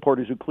Allen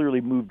supporters, who clearly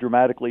moved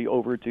dramatically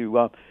over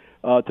to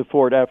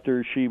Ford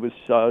after she was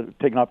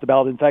taken off the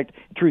ballot. In fact,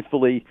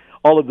 truthfully,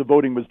 all of the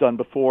voting was done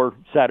before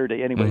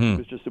Saturday anyway.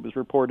 Mm-hmm. It was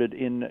reported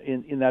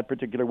in that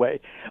particular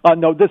way.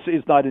 No, this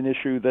is not an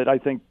issue that I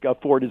think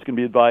Ford is going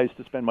to be advised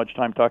to spend much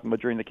time talking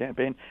about during the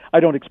campaign.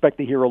 I don't expect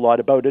to hear a lot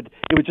about it.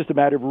 It was just a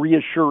matter of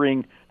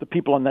reassuring the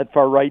people on that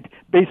far right,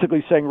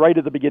 basically saying right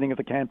at the beginning of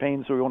the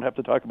campaign, so we won't have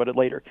to talk about it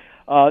later.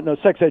 No,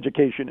 sex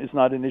education is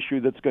not an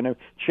issue that's going to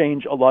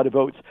change a lot of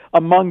votes.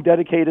 Among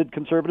dedicated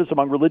conservatives,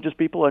 among religious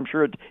people, I'm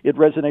sure it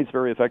resonates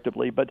very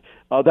effectively, but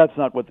that's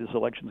not what this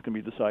election is going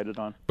to be decided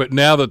on. But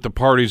now that the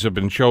parties have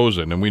been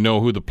chosen and we know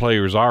who the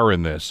players are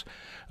in this,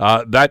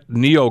 that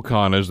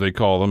neocon, as they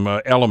call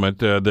them, element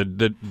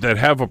that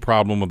have a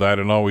problem with that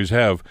and always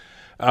have,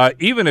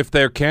 even if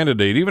their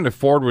candidate, even if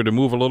Ford were to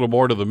move a little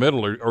more to the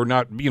middle or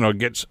not,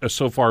 get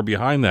so far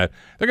behind that,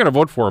 they're going to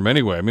vote for him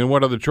anyway. I mean,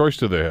 what other choice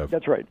do they have?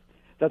 That's right.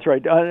 That's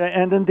right.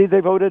 And indeed, they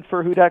voted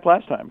for Hudak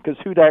last time because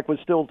Hudak was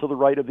still to the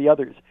right of the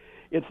others.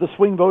 It's the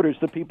swing voters,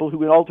 the people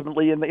who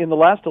ultimately, in the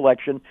last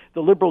election,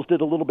 the Liberals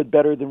did a little bit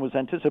better than was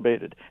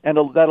anticipated, and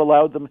that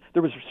allowed them.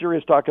 There was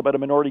serious talk about a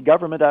minority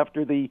government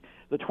after the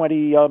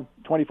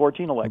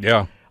 2014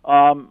 election.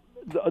 Yeah.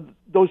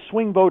 Those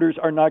swing voters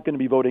are not going to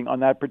be voting on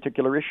that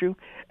particular issue,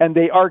 and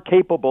they are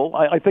capable.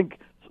 I think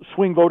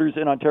swing voters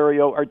in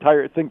Ontario are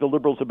tired. Think the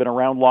Liberals have been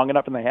around long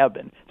enough, and they have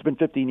been. It's been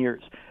 15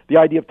 years. The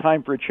idea of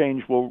time for a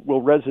change will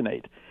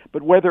resonate.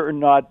 But whether or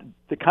not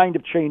the kind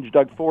of change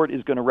Doug Ford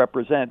is going to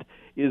represent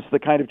is the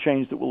kind of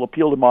change that will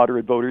appeal to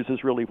moderate voters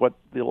is really what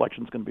the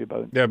election's going to be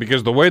about. Yeah,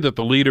 because the way that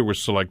the leader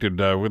was selected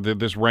with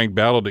this ranked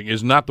balloting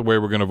is not the way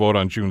we're going to vote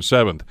on June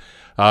 7th.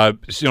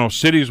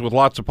 Cities with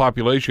lots of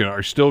population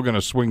are still going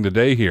to swing the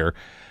day here.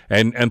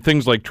 And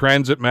things like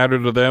transit matter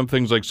to them,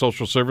 things like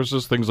social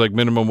services, things like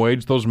minimum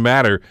wage, those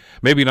matter.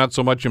 Maybe not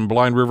so much in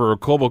Blind River or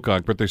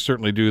Coboconk, but they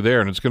certainly do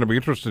there. And it's going to be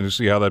interesting to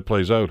see how that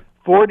plays out.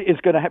 Ford is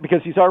going to have,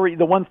 because he's already,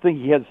 the one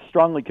thing he has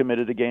strongly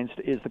committed against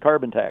is the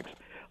carbon tax.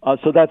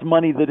 So that's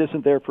money that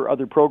isn't there for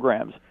other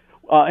programs.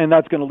 And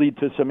that's going to lead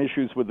to some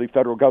issues with the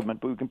federal government,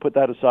 but we can put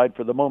that aside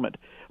for the moment.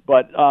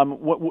 But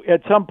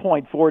at some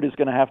point, Ford is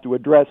going to have to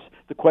address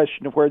the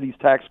question of where these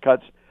tax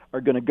cuts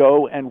are going to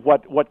go and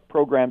what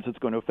programs it's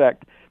going to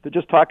affect. To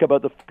just talk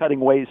about the cutting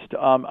waste,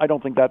 I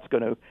don't think that's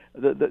going to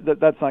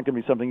that's not going to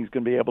be something he's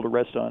going to be able to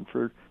rest on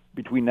for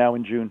between now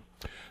and June.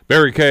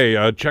 Barry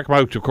Kay, check him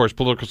out, of course,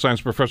 political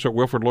science professor at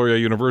Wilfrid Laurier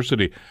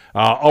University.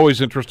 Always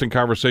interesting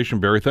conversation,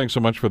 Barry. Thanks so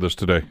much for this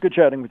today. Good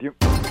chatting with you.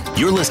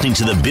 You're listening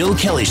to The Bill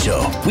Kelly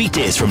Show,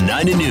 weekdays from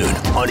 9 to noon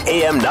on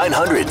AM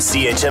 900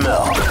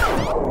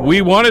 CHML.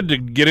 We wanted to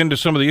get into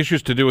some of the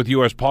issues to do with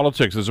U.S.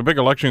 politics. There's a big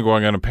election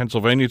going on in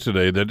Pennsylvania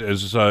today that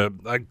is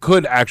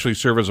could actually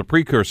serve as a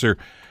precursor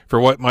for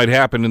what might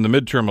happen in the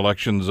midterm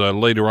elections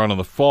later on in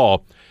the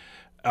fall.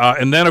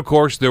 And then, of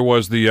course, there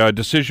was the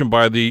decision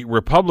by the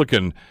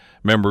Republican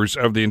members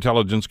of the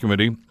Intelligence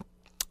Committee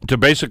to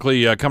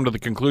basically come to the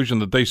conclusion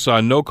that they saw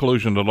no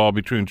collusion at all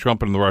between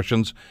Trump and the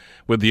Russians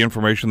with the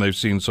information they've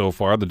seen so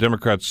far. The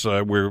Democrats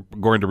were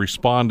going to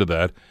respond to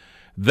that.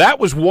 That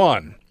was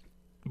one.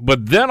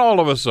 But then all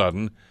of a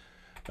sudden,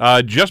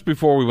 just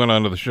before we went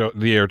on to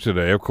the air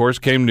today, of course,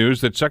 came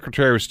news that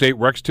Secretary of State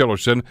Rex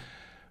Tillerson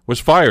was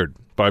fired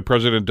by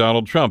President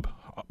Donald Trump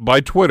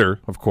by Twitter,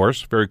 of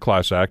course, very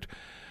class act.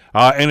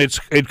 And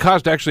it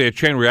caused actually a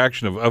chain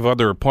reaction of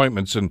other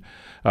appointments and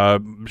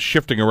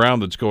shifting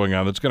around that's going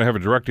on that's going to have a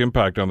direct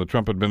impact on the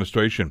Trump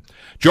administration.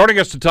 Joining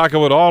us to talk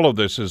about all of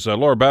this is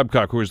Laura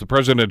Babcock, who is the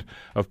president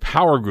of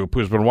Power Group, who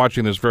has been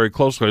watching this very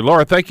closely.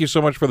 Laura, thank you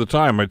so much for the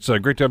time. It's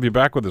great to have you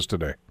back with us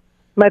today.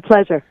 My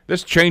pleasure.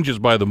 This changes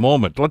by the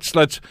moment. Let's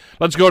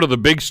go to the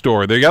big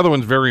story. The other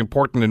one's very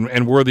important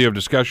and worthy of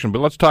discussion, but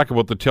let's talk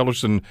about the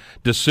Tillerson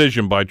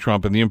decision by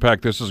Trump and the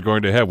impact this is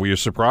going to have. Were you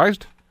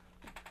surprised?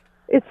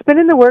 It's been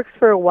in the works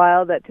for a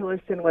while that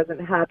Tillerson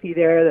wasn't happy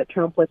there, that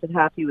Trump wasn't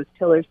happy with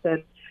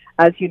Tillerson.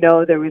 As you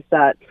know, there was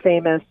that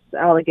famous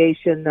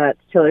allegation that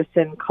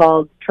Tillerson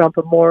called Trump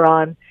a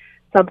moron,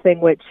 something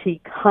which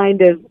he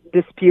kind of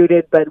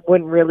disputed but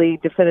wouldn't really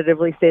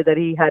definitively say that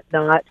he had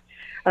not.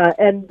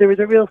 And there was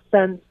a real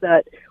sense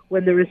that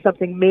when there was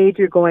something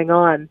major going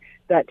on,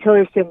 that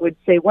Tillerson would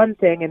say one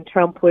thing and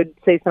Trump would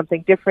say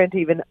something different,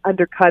 even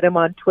undercut him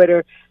on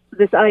Twitter. So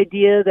this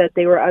idea that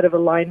they were out of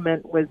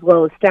alignment was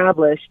well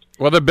established.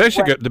 Well, the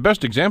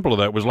best example of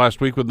that was last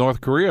week with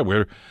North Korea,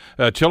 where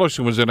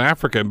Tillerson was in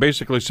Africa and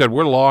basically said,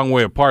 we're a long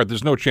way apart.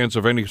 There's no chance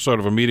of any sort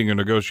of a meeting or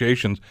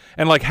negotiations.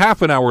 And like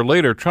half an hour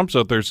later, Trump's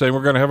out there saying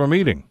we're going to have a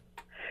meeting.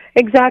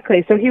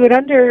 Exactly. So he would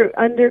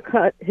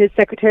undercut his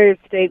Secretary of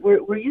State.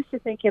 We're used to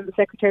thinking of the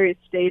Secretary of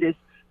State as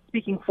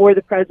speaking for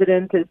the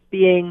president, as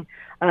being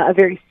a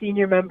very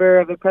senior member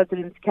of a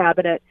president's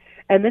cabinet.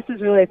 And this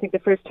is really, I think, the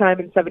first time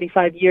in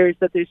 75 years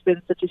that there's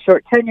been such a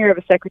short tenure of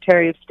a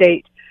Secretary of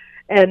State.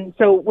 And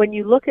so when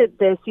you look at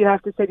this, you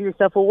have to say to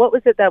yourself, well, what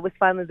was it that was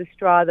finally the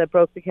straw that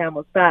broke the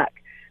camel's back?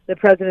 The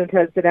president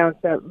has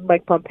announced that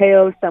Mike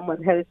Pompeo,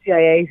 someone head of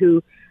CIA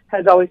who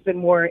has always been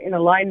more in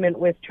alignment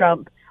with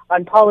Trump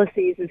on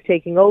policies, is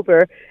taking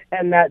over,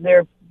 and that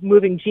they're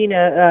moving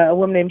Gina, a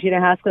woman named Gina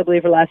Haspel, I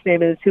believe her last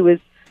name is, who was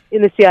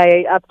in the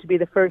CIA, up to be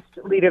the first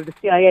leader of the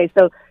CIA.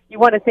 So you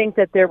want to think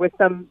that there was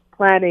some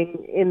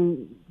planning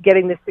in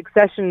getting the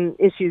succession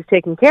issues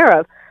taken care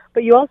of,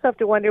 but you also have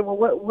to wonder, well,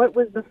 what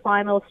was the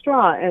final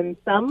straw? And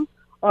some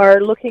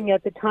are looking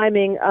at the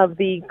timing of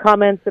the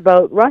comments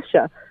about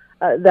Russia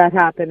that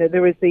happened.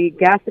 There was the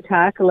gas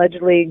attack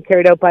allegedly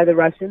carried out by the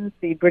Russians.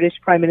 The British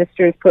Prime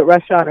Minister has put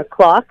Russia on a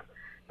clock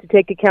to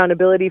take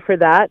accountability for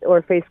that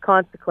or face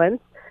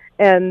consequence.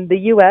 And the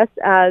U.S.,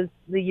 as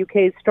the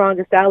UK's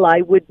strongest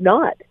ally, would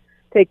not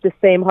take the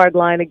same hard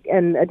line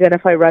and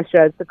identify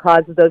Russia as the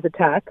cause of those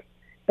attacks.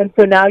 And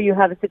so now you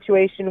have a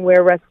situation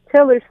where Rex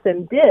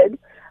Tillerson did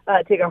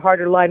take a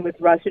harder line with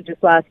Russia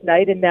just last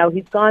night, and now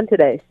he's gone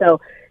today.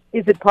 So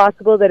is it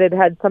possible that it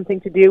had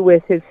something to do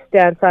with his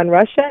stance on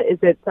Russia? Is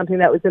it something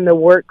that was in the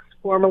works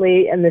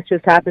formally, and this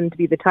just happened to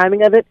be the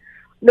timing of it?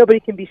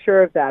 Nobody can be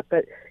sure of that,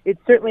 but it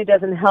certainly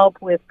doesn't help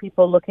with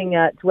people looking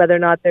at whether or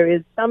not there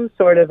is some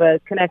sort of a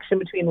connection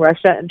between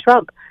Russia and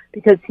Trump,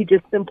 because he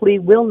just simply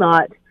will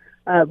not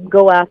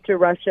go after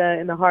Russia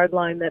in the hard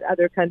line that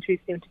other countries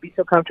seem to be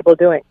so comfortable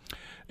doing.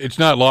 It's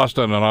not lost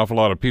on an awful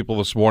lot of people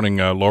this morning,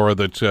 Laura,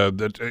 that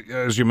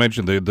as you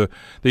mentioned, the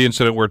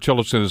incident where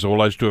Tillerson is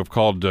alleged to have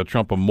called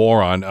Trump a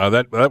moron,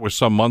 that was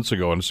some months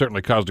ago, and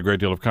certainly caused a great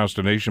deal of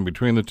consternation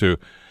between the two.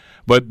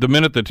 But the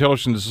minute that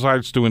Tillerson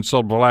decides to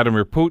insult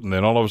Vladimir Putin,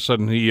 then all of a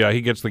sudden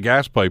he gets the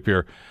gas pipe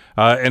here.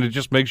 And it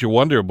just makes you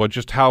wonder about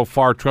just how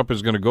far Trump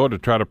is going to go to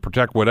try to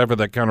protect whatever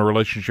that kind of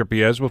relationship he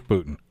has with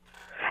Putin.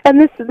 And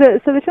so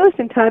the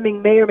Tillerson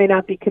timing may or may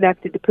not be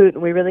connected to Putin.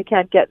 We really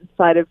can't get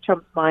inside of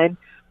Trump's mind.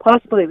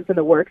 Possibly it was in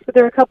the works, but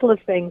there are a couple of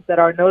things that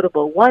are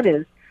notable. One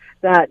is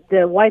that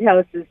the White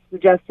House is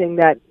suggesting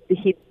that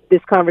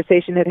this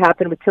conversation had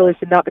happened with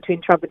Tillerson, not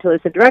between Trump and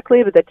Tillerson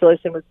directly, but that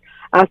Tillerson was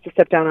asked to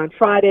step down on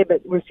Friday.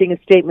 But we're seeing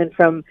a statement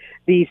from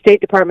the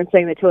State Department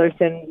saying that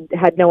Tillerson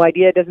had no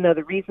idea, doesn't know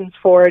the reasons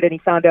for it, and he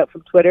found out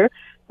from Twitter.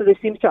 So there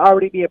seems to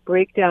already be a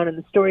breakdown in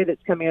the story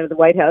that's coming out of the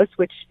White House,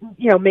 which,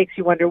 makes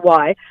you wonder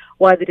why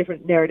the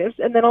different narratives.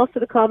 And then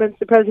also the comments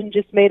the president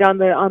just made on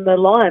the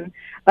lawn,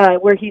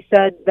 where he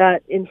said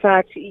that, in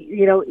fact,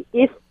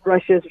 if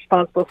Russia is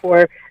responsible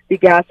for the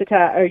gas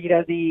attack or,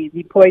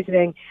 the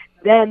poisoning,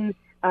 then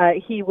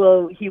he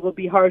will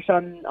be harsh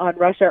on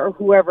Russia or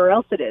whoever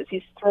else it is.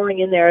 He's throwing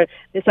in there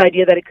this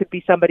idea that it could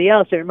be somebody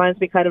else. It reminds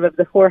me kind of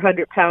the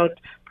 400-pound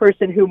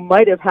person who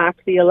might have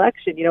hacked the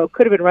election. It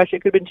could have been Russia,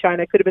 it could have been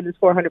China, it could have been this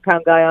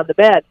 400-pound guy on the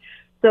bed.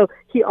 So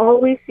he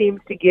always seems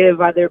to give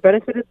either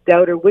benefit of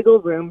doubt or wiggle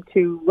room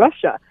to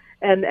Russia.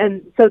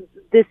 And so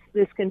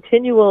this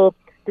continual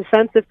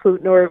defense of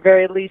Putin, or at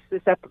very least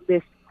this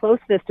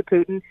closeness to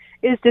Putin,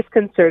 is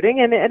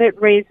disconcerting, and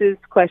it raises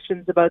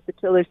questions about the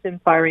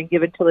Tillerson firing,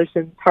 given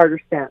Tillerson's harder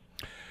stance.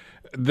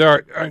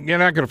 You're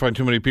not going to find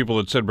too many people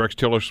that said Rex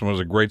Tillerson was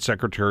a great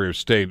Secretary of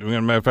State. As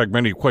a matter of fact,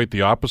 many quite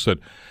the opposite.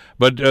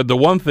 But the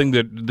one thing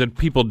that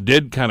people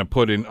did kind of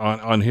put in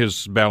on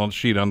his balance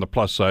sheet on the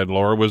plus side,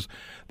 Laura, was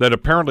that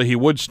apparently he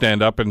would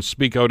stand up and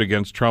speak out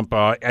against Trump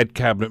at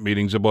cabinet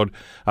meetings about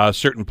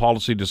certain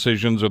policy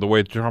decisions or the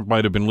way Trump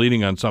might have been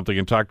leading on something,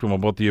 and talk to him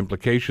about the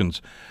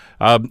implications.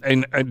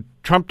 And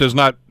Trump does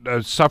not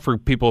suffer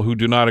people who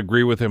do not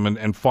agree with him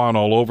and fawn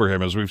all over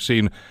him, as we've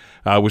seen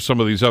with some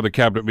of these other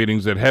cabinet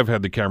meetings that have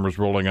had the cameras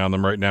rolling on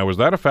them right now. Is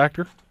that a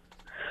factor?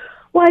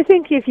 Well, I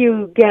think if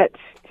you get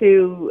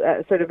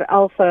to sort of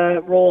alpha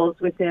roles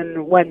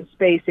within one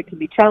space, it can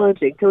be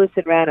challenging.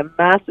 Tillerson ran a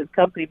massive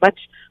company, much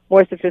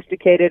more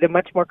sophisticated and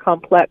much more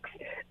complex,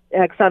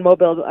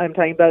 ExxonMobil, I'm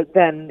talking about,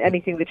 than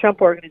anything the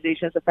Trump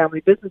Organization as a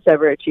family business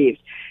ever achieved.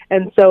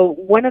 And so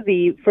one of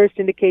the first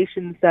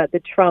indications that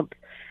the Trump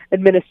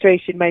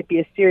administration might be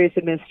a serious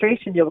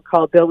administration, you'll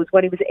recall, Bill, was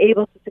when he was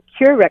able to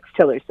secure Rex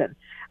Tillerson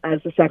as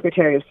the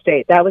Secretary of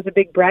State. That was a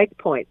big brag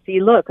point.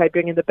 See, look, I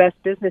bring in the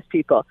best business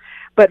people.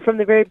 But from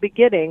the very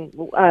beginning,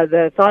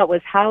 the thought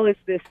was, how is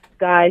this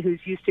guy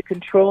who's used to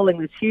controlling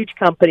this huge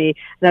company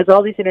and has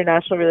all these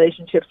international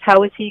relationships,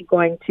 how is he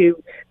going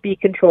to be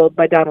controlled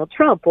by Donald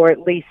Trump, or at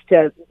least,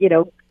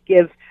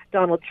 give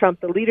Donald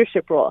Trump the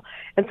leadership role?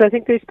 And so I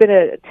think there's been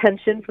a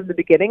tension from the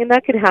beginning, and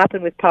that could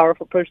happen with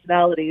powerful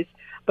personalities,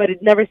 but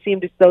it never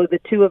seemed as though the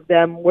two of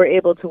them were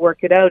able to work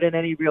it out in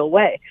any real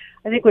way.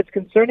 I think what's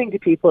concerning to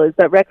people is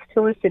that Rex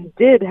Tillerson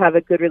did have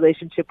a good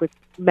relationship with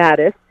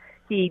Mattis.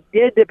 He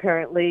did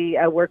apparently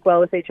work well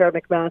with H.R.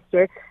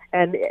 McMaster,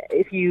 and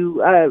if you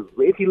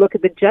look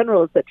at the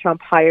generals that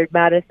Trump hired,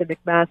 Mattis and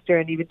McMaster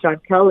and even John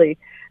Kelly,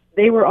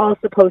 they were all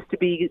supposed to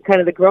be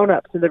kind of the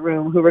grown-ups in the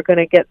room who were going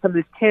to get some of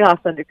this chaos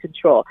under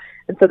control.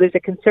 And so there's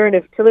a concern,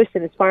 if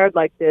Tillerson is fired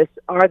like this,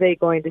 are they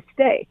going to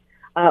stay?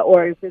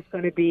 Or is this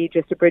going to be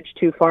just a bridge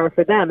too far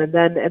for them? And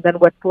then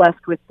what's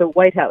left with the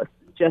White House?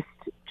 Just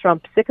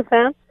Trump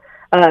sycophants?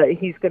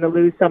 He's going to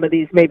lose some of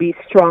these maybe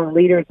strong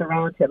leaders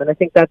around him. And I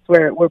think that's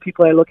where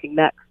people are looking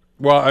next.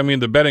 Well, I mean,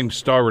 the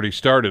betting's already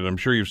started. I'm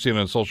sure you've seen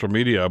on social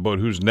media about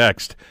who's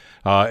next,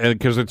 and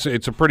because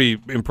it's a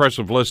pretty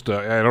impressive list.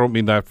 I don't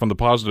mean that from the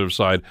positive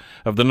side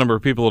of the number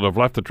of people that have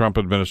left the Trump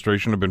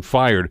administration, have been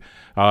fired,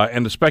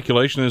 and the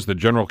speculation is that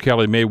General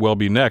Kelly may well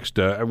be next.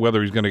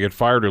 Whether he's going to get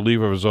fired or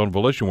leave of his own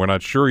volition, we're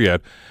not sure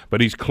yet. But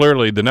he's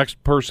clearly the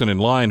next person in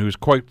line who's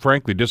quite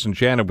frankly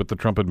disenchanted with the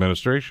Trump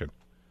administration.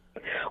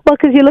 Well,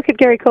 because you look at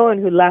Gary Cohn,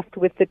 who left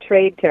with the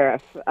trade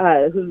tariff,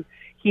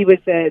 He was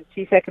a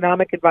chief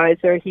economic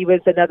advisor. He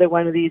was another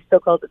one of these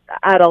so-called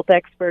adult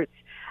experts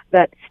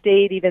that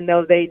stayed even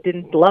though they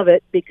didn't love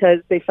it,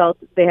 because they felt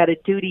they had a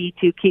duty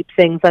to keep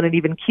things on an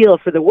even keel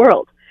for the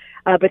world.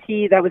 But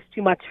that was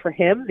too much for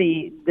him,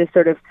 this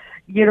sort of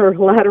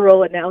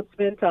unilateral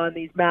announcement on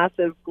these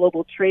massive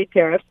global trade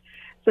tariffs.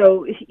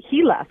 So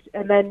he left.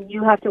 And then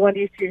you have to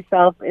wonder to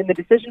yourself, in the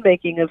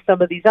decision-making of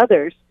some of these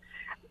others,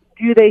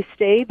 do they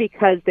stay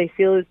because they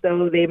feel as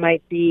though they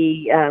might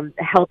be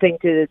helping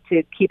to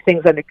keep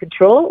things under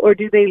control, or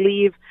do they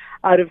leave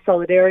out of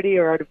solidarity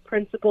or out of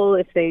principle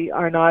if they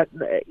are not,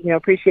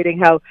 appreciating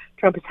how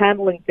Trump is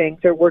handling things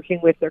or working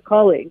with their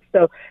colleagues?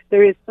 So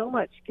there is so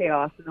much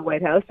chaos in the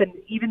White House, and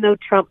even though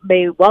Trump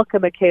may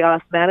welcome a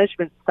chaos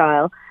management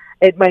style,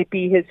 it might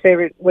be his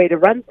favorite way to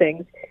run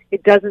things,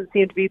 it doesn't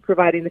seem to be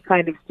providing the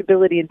kind of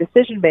stability in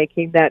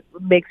decision-making that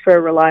makes for a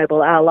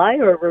reliable ally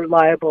or a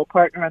reliable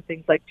partner on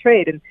things like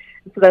trade. And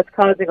so that's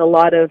causing a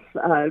lot of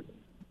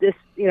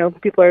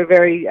people are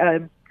very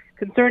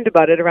concerned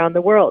about it around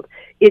the world.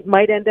 It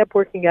might end up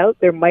working out.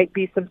 There might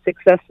be some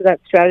success to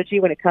that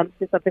strategy when it comes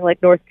to something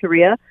like North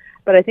Korea.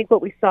 But I think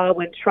what we saw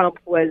when Trump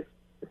was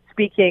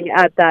speaking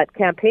at that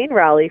campaign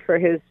rally for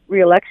his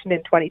re-election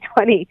in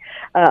 2020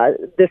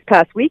 this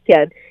past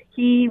weekend,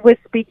 he was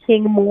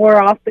speaking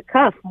more off the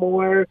cuff,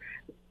 more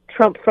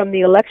Trump from the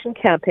election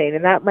campaign,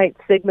 and that might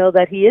signal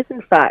that he is,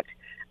 in fact,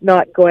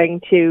 not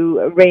going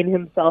to rein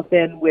himself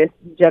in with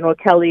General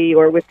Kelly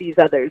or with these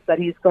others, that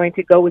he's going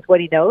to go with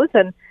what he knows,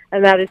 and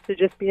that is to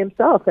just be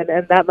himself.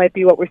 And that might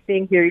be what we're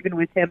seeing here, even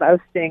with him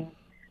ousting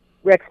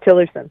Rex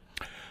Tillerson.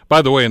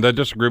 By the way, in that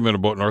disagreement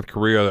about North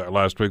Korea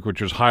last week, which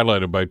was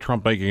highlighted by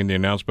Trump making the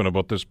announcement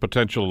about this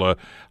potential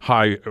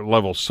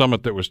high-level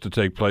summit that was to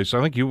take place,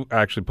 I think you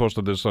actually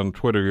posted this on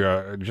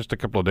Twitter just a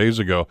couple of days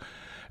ago.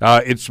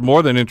 It's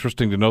more than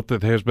interesting to note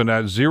that there has been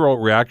a zero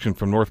reaction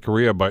from North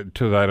Korea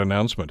to that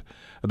announcement.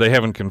 They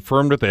haven't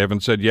confirmed it. They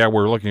haven't said, yeah,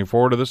 we're looking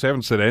forward to this. They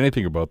haven't said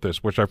anything about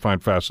this, which I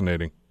find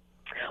fascinating.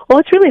 Well,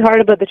 what's really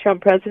hard about the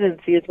Trump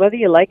presidency is whether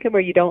you like him or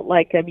you don't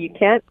like him, you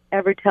can't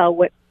ever tell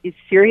what is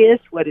serious,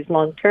 what is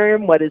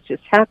long-term, what is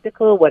just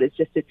tactical, what is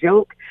just a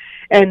joke.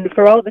 And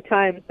for all the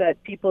times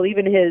that people,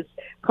 even his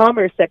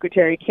Commerce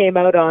Secretary, came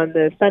out on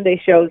the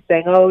Sunday shows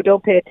saying, oh,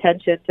 don't pay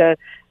attention to,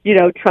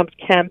 Trump's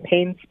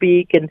campaign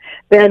speak. And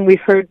then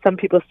we've heard some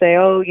people say,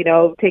 oh,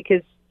 take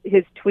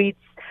his tweets,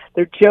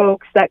 they're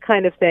jokes, that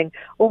kind of thing.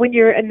 Well, when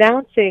you're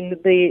announcing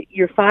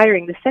you're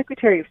firing the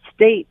Secretary of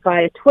State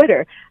via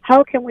Twitter,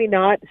 how can we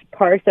not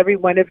parse every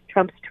one of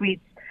Trump's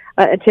tweets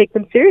and take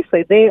them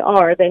seriously. They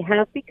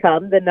have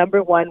become the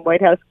number one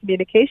White House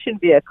communication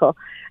vehicle.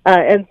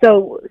 And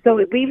so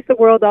it leaves the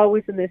world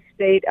always in this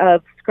state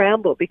of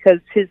scramble because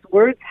his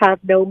words have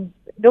no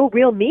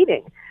real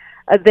meaning.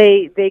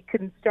 They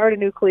can start a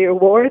nuclear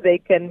war. They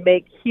can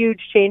make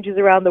huge changes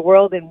around the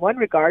world in one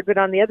regard, but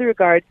on the other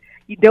regard,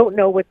 you don't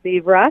know what the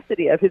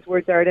veracity of his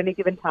words are at any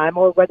given time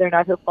or whether or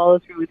not he'll follow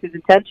through with his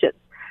intentions.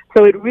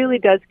 So it really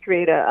does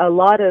create a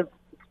lot of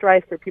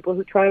strife for people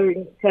who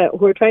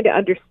are trying to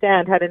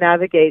understand how to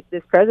navigate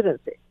this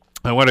presidency.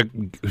 I want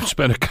to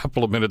spend a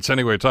couple of minutes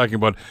anyway talking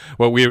about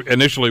what we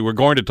initially were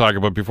going to talk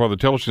about before the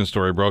Tillerson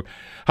story broke.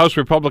 House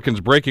Republicans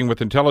breaking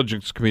with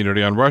intelligence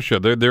community on Russia.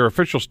 Their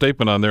official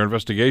statement on their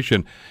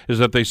investigation is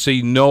that they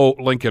see no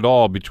link at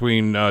all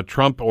between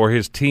Trump or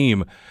his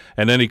team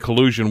and any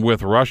collusion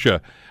with Russia,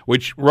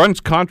 which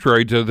runs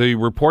contrary to the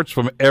reports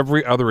from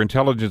every other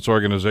intelligence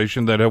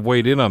organization that have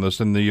weighed in on this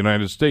in the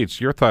United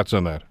States. Your thoughts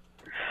on that?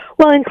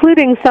 Well,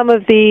 including some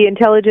of the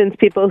intelligence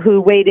people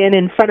who weighed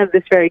in front of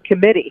this very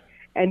committee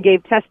and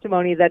gave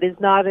testimony that is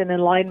not in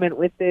alignment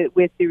with the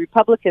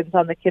Republicans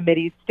on the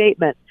committee's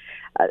statement.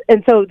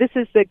 And so this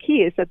is the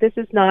key, is that this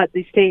is not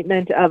the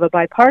statement of a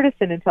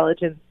bipartisan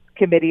intelligence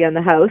committee on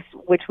the House,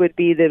 which would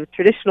be the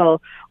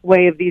traditional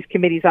way of these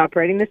committees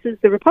operating. This is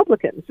the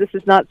Republicans. This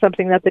is not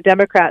something that the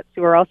Democrats,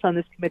 who are also on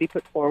this committee,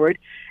 put forward.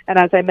 And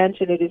as I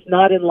mentioned, it is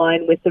not in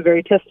line with the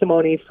very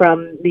testimony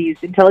from these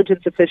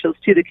intelligence officials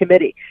to the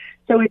committee.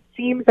 So it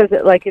seems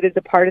like it is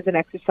a partisan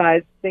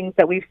exercise, things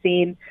that we've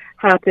seen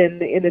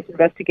happen in this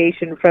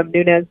investigation from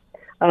Nunes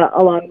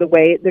along the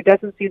way. There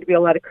doesn't seem to be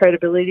a lot of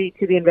credibility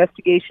to the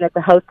investigation at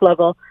the House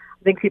level.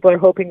 I think people are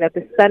hoping that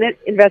the Senate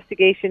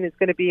investigation is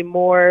going to be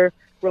more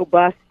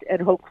robust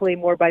and hopefully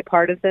more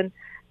bipartisan.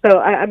 So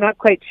I'm not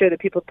quite sure that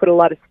people put a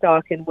lot of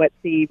stock in what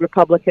the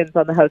Republicans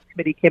on the House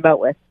committee came out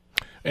with.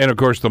 And, of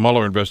course, the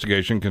Mueller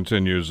investigation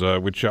continues,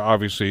 which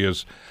obviously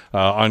is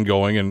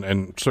ongoing,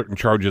 and certain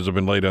charges have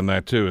been laid on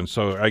that, too. And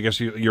so I guess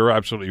you're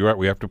absolutely right.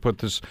 We have to put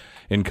this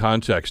in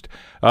context.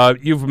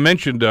 You've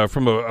mentioned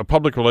from a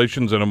public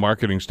relations and a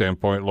marketing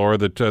standpoint, Laura,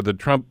 that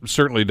Trump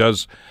certainly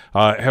does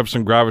have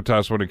some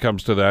gravitas when it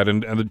comes to that,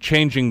 and the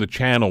changing the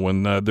channel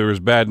when there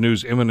is bad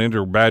news imminent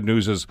or bad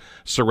news is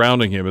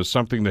surrounding him is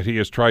something that he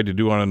has tried to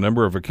do on a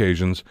number of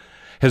occasions.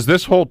 Has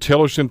this whole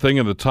Tillerson thing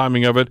and the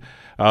timing of it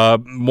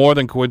more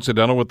than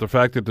coincidental with the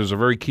fact that there's a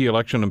very key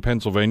election in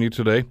Pennsylvania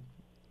today?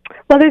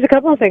 Well, there's a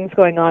couple of things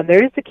going on.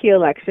 There is the key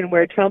election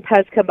where Trump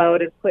has come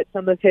out and put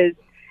some of his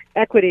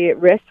equity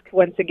at risk.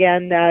 Once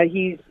again,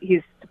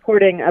 he's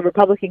supporting a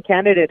Republican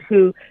candidate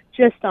who,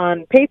 just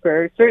on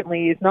paper,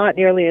 certainly is not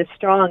nearly as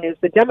strong as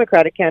the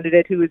Democratic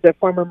candidate, who is a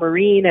former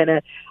Marine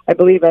and I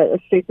believe a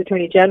state's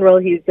attorney general.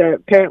 He's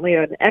apparently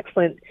an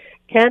excellent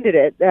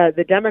candidate,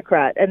 the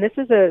Democrat. And this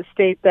is a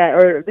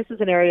this is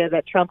an area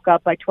that Trump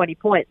got by 20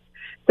 points.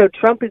 So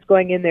Trump is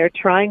going in there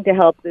trying to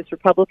help this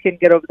Republican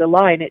get over the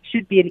line. It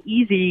should be an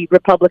easy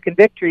Republican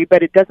victory,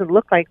 but it doesn't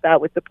look like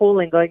that with the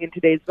polling going in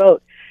today's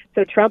vote.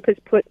 So Trump has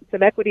put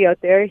some equity out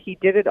there. He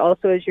did it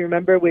also, as you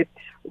remember,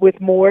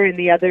 with Moore in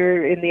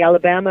the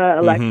Alabama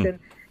election.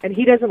 Mm-hmm. And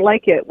he doesn't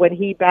like it when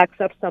he backs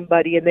up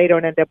somebody and they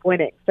don't end up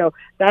winning. So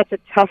that's a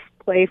tough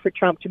play for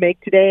Trump to make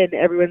today, and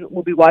everyone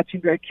will be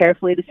watching very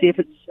carefully to see if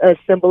it's a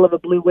symbol of a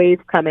blue wave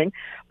coming.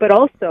 But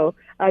also,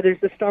 there's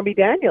the Stormy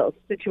Daniels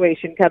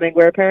situation coming,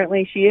 where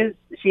apparently she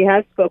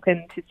has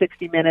spoken to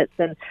 60 Minutes,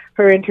 and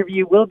her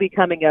interview will be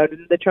coming out.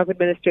 And the Trump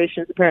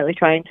administration is apparently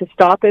trying to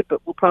stop it,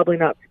 but will probably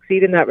not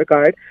succeed in that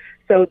regard.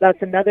 So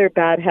that's another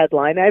bad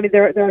headline. I mean,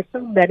 there are so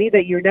many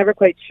that you're never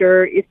quite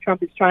sure if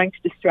Trump is trying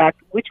to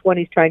distract, which one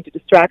he's trying to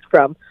distract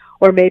from,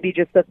 or maybe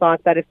just the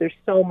thought that if there's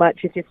so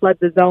much, if you flood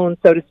the zone,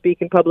 so to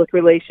speak, in public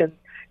relations,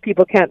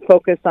 people can't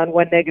focus on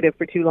one negative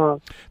for too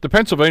long. The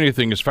Pennsylvania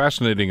thing is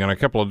fascinating on a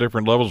couple of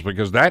different levels,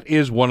 because that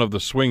is one of the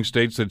swing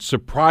states that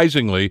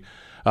surprisingly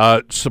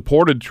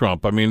supported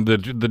Trump. I mean, the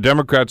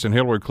Democrats and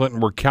Hillary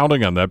Clinton were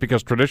counting on that,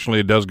 because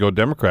traditionally it does go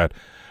Democrat,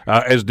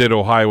 as did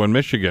Ohio and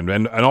Michigan.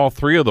 And all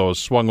three of those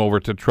swung over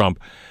to Trump.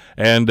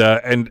 And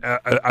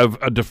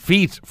a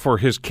defeat for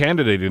his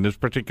candidate in this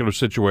particular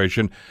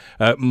situation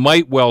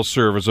might well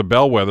serve as a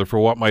bellwether for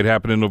what might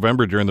happen in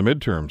November during the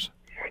midterms.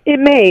 It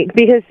may,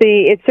 because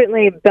it's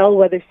certainly a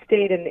bellwether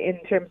state in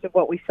terms of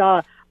what we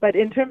saw. But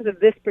in terms of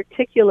this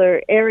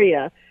particular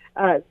area,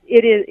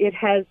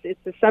 it's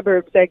the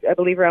suburbs, I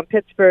believe, around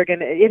Pittsburgh,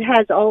 and it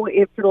has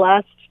for the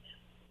last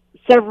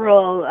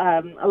several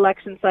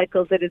election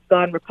cycles it has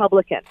gone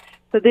Republican.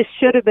 So this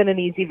should have been an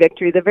easy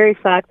victory. The very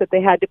fact that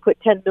they had to put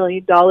 $10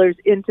 million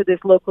into this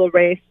local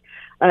race,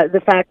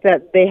 the fact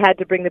that they had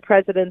to bring the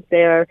president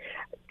there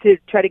to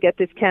try to get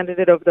this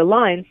candidate over the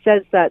line,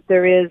 says that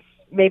there is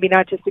maybe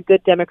not just a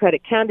good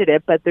Democratic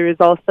candidate, but there is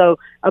also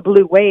a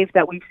blue wave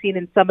that we've seen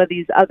in some of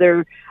these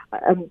other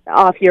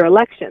off-year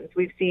elections.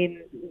 We've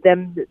seen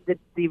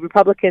the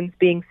Republicans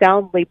being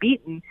soundly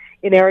beaten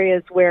in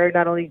areas where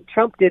not only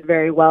Trump did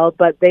very well,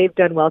 but they've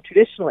done well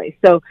traditionally.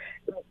 So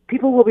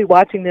people will be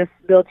watching this,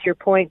 Bill, to your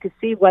point, to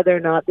see whether or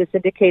not this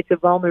indicates a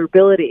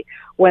vulnerability,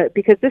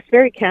 because this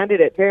very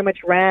candidate very much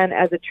ran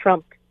as a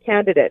Trump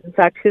candidate. In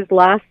fact, his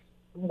last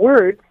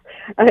words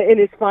in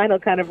his final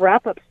kind of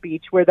wrap-up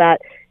speech were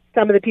that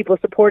some of the people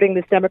supporting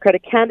this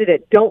Democratic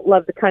candidate don't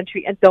love the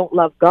country and don't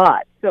love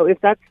God. So if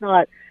that's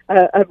not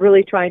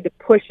really trying to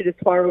push it as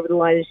far over the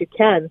line as you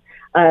can,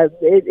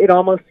 it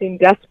almost seemed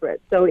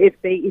desperate. So if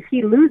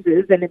he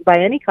loses, and by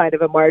any kind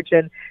of a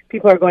margin,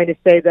 people are going to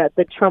say that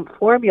the Trump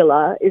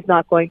formula is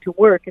not going to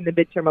work in the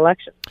midterm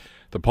election.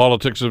 The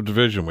politics of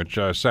division, which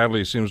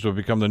sadly seems to have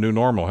become the new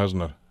normal,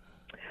 hasn't it?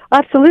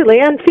 Absolutely,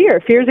 and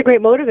fear. Fear is a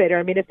great motivator.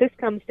 I mean, if this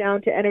comes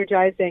down to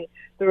energizing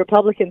the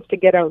Republicans to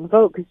get out and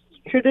vote, because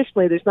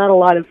traditionally there's not a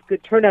lot of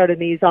good turnout in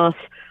these off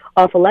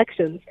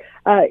elections,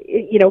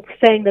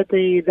 saying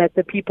that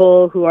the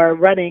people who are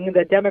running,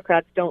 the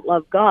Democrats, don't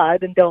love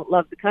God and don't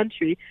love the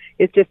country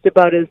is just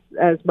about as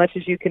much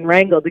as you can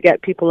wrangle to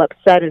get people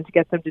upset and to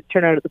get them to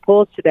turn out at the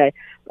polls today.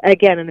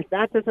 Again, and if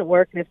that doesn't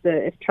work, and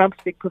if Trump's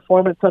big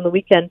performance on the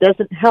weekend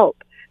doesn't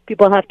help,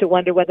 people have to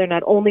wonder whether or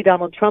not only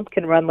Donald Trump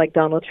can run like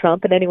Donald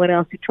Trump, and anyone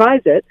else who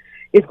tries it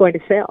is going to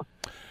fail.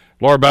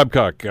 Laura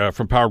Babcock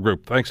from Power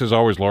Group. Thanks as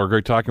always, Laura.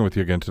 Great talking with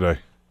you again today.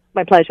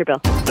 My pleasure, Bill.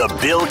 The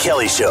Bill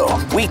Kelly Show,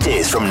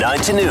 weekdays from 9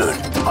 to noon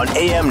on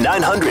AM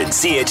 900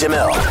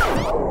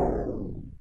 CHML.